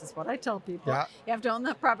 31st. This is what I tell people. Yeah. You have to own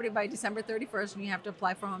the property by December 31st, and you have to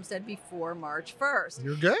apply for homestead before March 1st.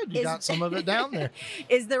 You're good. You got some of it down there.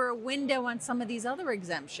 Is there a window on some of these other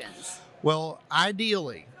exemptions? Well,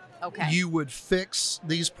 ideally, Okay. you would fix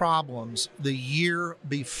these problems the year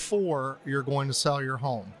before you're going to sell your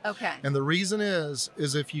home. Okay. And the reason is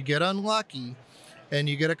if you get unlucky and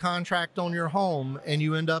you get a contract on your home and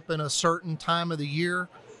you end up in a certain time of the year,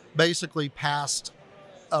 basically past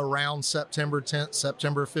around September 10th,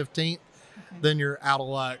 September 15th, then you're out of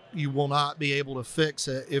luck. You will not be able to fix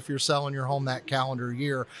it if you're selling your home that calendar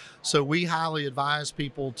year. So we highly advise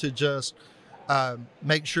people to just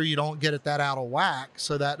make sure you don't get it that out of whack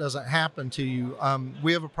so that doesn't happen to you.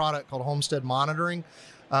 We have a product called Homestead Monitoring,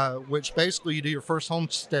 which basically you do your first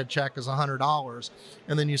homestead check is $100,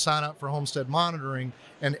 and then you sign up for Homestead Monitoring,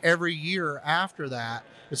 and every year after that,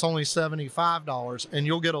 it's only $75, and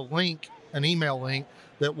you'll get a link an email link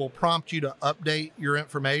that will prompt you to update your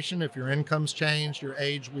information. If your income's changed, your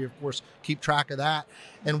age, we of course keep track of that.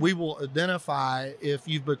 And we will identify if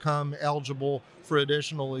you've become eligible for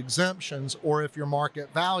additional exemptions or if your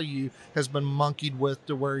market value has been monkeyed with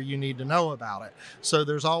to where you need to know about it. So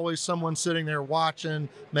there's always someone sitting there watching,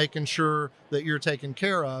 making sure that you're taken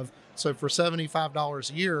care of. So for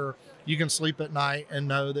 $75 a year, you can sleep at night and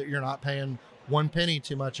know that you're not paying 1 penny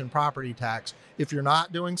too much in property tax. If you're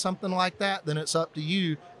not doing something like that, then it's up to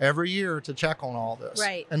you every year to check on all this.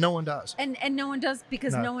 Right. And no one does. And no one does,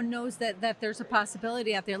 because no one knows that there's a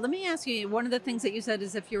possibility out there. Let me ask you, one of the things that you said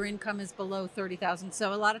is if your income is below 30,000.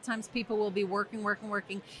 So a lot of times people will be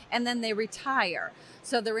working, and then they retire.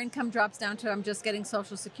 So their income drops down to, I'm just getting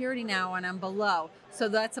Social Security now and I'm below. So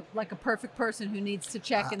that's like a perfect person who needs to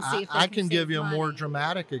check and see if they I can give save you money. a more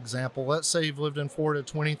dramatic example. Let's say you've lived in Florida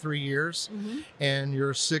 23 years and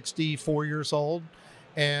you're 64 years old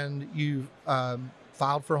and you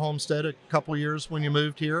filed for homestead a couple years when you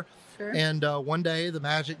moved here. Sure. And one day the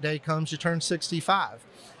magic day comes, you turn 65.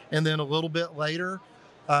 And then a little bit later,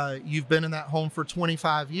 you've been in that home for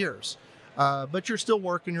 25 years. But you're still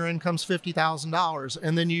working, your income's $50,000,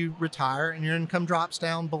 and then you retire and your income drops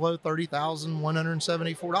down below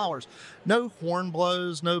 $30,174. No horn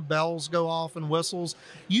blows, no bells go off and whistles.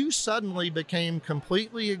 You suddenly became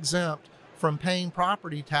completely exempt from paying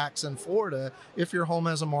property tax in Florida if your home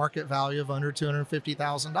has a market value of under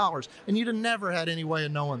 $250,000. And you'd have never had any way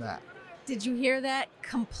of knowing that. Did you hear that?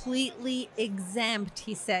 Completely exempt,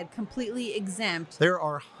 he said. Completely exempt. There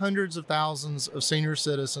are hundreds of thousands of senior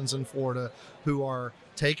citizens in Florida who are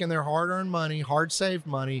taking their hard-earned money, hard-saved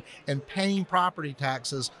money, and paying property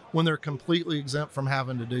taxes when they're completely exempt from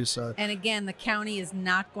having to do so. And again, the county is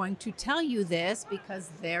not going to tell you this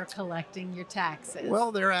because they're collecting your taxes.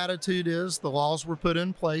 Well, their attitude is the laws were put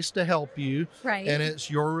in place to help you, right? And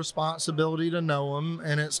it's your responsibility to know them,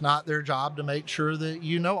 and it's not their job to make sure that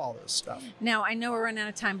you know all this stuff. Now, I know we're running out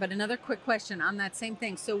of time, but another quick question on that same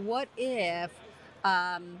thing. So what if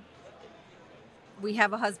we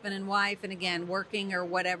have a husband and wife, and again, working or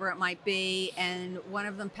whatever it might be, and one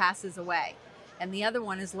of them passes away and the other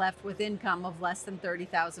one is left with income of less than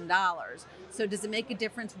 $30,000. So does it make a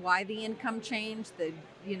difference why the income changed?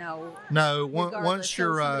 No. Once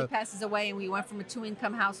somebody passes away and we went from a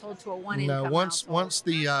 2-income household to a 1-income household. Once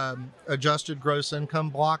the adjusted gross income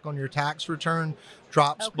block on your tax return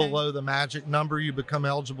drops below the magic number, you become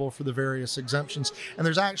eligible for the various exemptions. And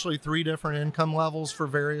there's actually 3 different income levels for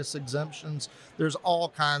various exemptions. There's all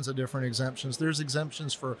kinds of different exemptions. There's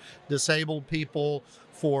exemptions for disabled people,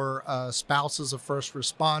 for spouses of first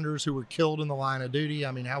responders who were killed in the line of duty.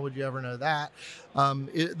 I mean, how would you ever know that?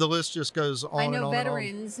 The list just goes on and on. I know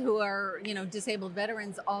veterans who are, disabled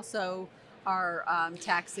veterans also are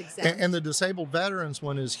tax exempt. And the disabled veterans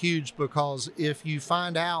one is huge, because if you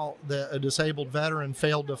find out that a disabled veteran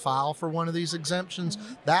failed to file for one of these exemptions,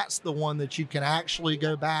 that's the one that you can actually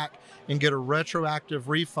go back and get a retroactive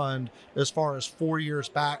refund as far as 4 years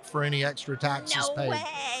back for any extra taxes paid. No way!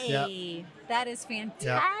 Yep. That is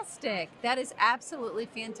fantastic. Yep. That is absolutely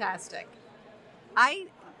fantastic. I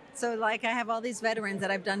have all these veterans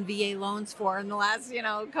that I've done VA loans for in the last,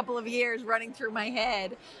 couple of years running through my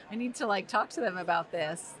head. I need to talk to them about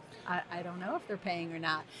this. I don't know if they're paying or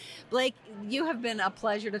not. Blake, you have been a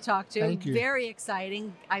pleasure to talk to. Thank you. Very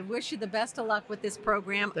exciting. I wish you the best of luck with this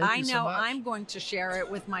program. Thank you so know much. I'm going to share it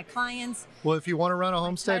with my clients. Well, if you want to run a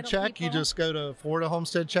homestead title check, you people. just go to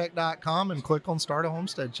FloridaHomesteadCheck.com and click on Start a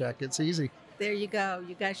Homestead Check. It's easy. There you go.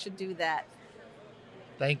 You guys should do that.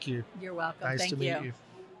 Thank you. You're welcome. Nice Thank to meet you.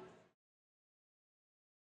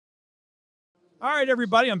 All right,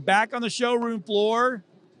 everybody, I'm back on the showroom floor.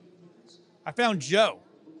 I found Joe.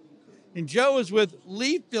 And Joe is with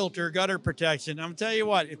Leaf Filter Gutter Protection. I'm going to tell you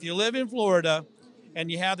what, if you live in Florida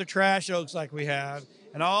and you have the trash oaks like we have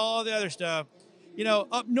and all the other stuff,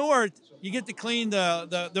 up north, you get to clean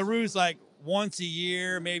the roofs like once a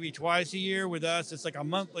year, maybe twice a year. With us, it's like a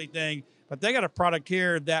monthly thing. But they got a product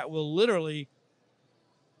here that will literally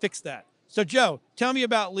fix that. So, Joe, tell me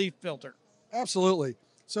about Leaf Filter. Absolutely.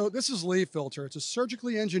 So this is Leaf Filter. It's a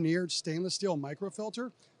surgically engineered stainless steel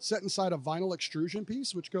microfilter set inside a vinyl extrusion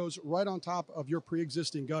piece, which goes right on top of your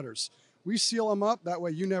pre-existing gutters. We seal them up. That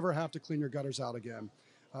way you never have to clean your gutters out again.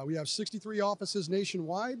 We have 63 offices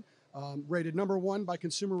nationwide, rated #1 by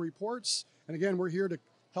Consumer Reports. And again, we're here to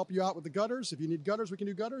help you out with the gutters. If you need gutters, we can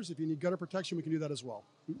do gutters. If you need gutter protection, we can do that as well.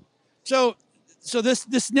 So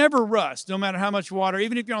this never rusts, no matter how much water,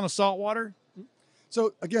 even if you're on the salt water?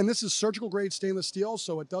 So again, this is surgical grade stainless steel,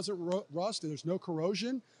 so it doesn't rust, there's no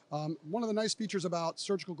corrosion. One of the nice features about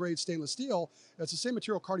surgical grade stainless steel, it's the same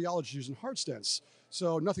material cardiologists use in heart stents.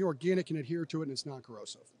 So nothing organic can adhere to it, and it's not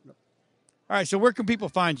corrosive. Yep. All right, so where can people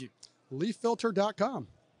find you? LeafFilter.com.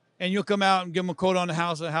 And you'll come out and give them a quote on the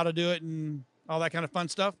house on how to do it and all that kind of fun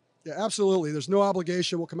stuff? Yeah, absolutely. There's no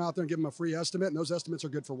obligation. We'll come out there and give them a free estimate, and those estimates are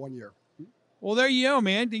good for 1 year. Well, there you go,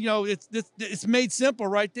 man. You know, it's made simple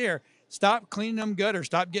right there. Stop cleaning them gutters.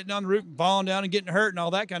 Stop getting on the roof and falling down and getting hurt and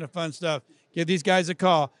all that kind of fun stuff. Give these guys a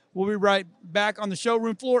call. We'll be right back on the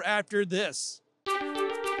showroom floor after this.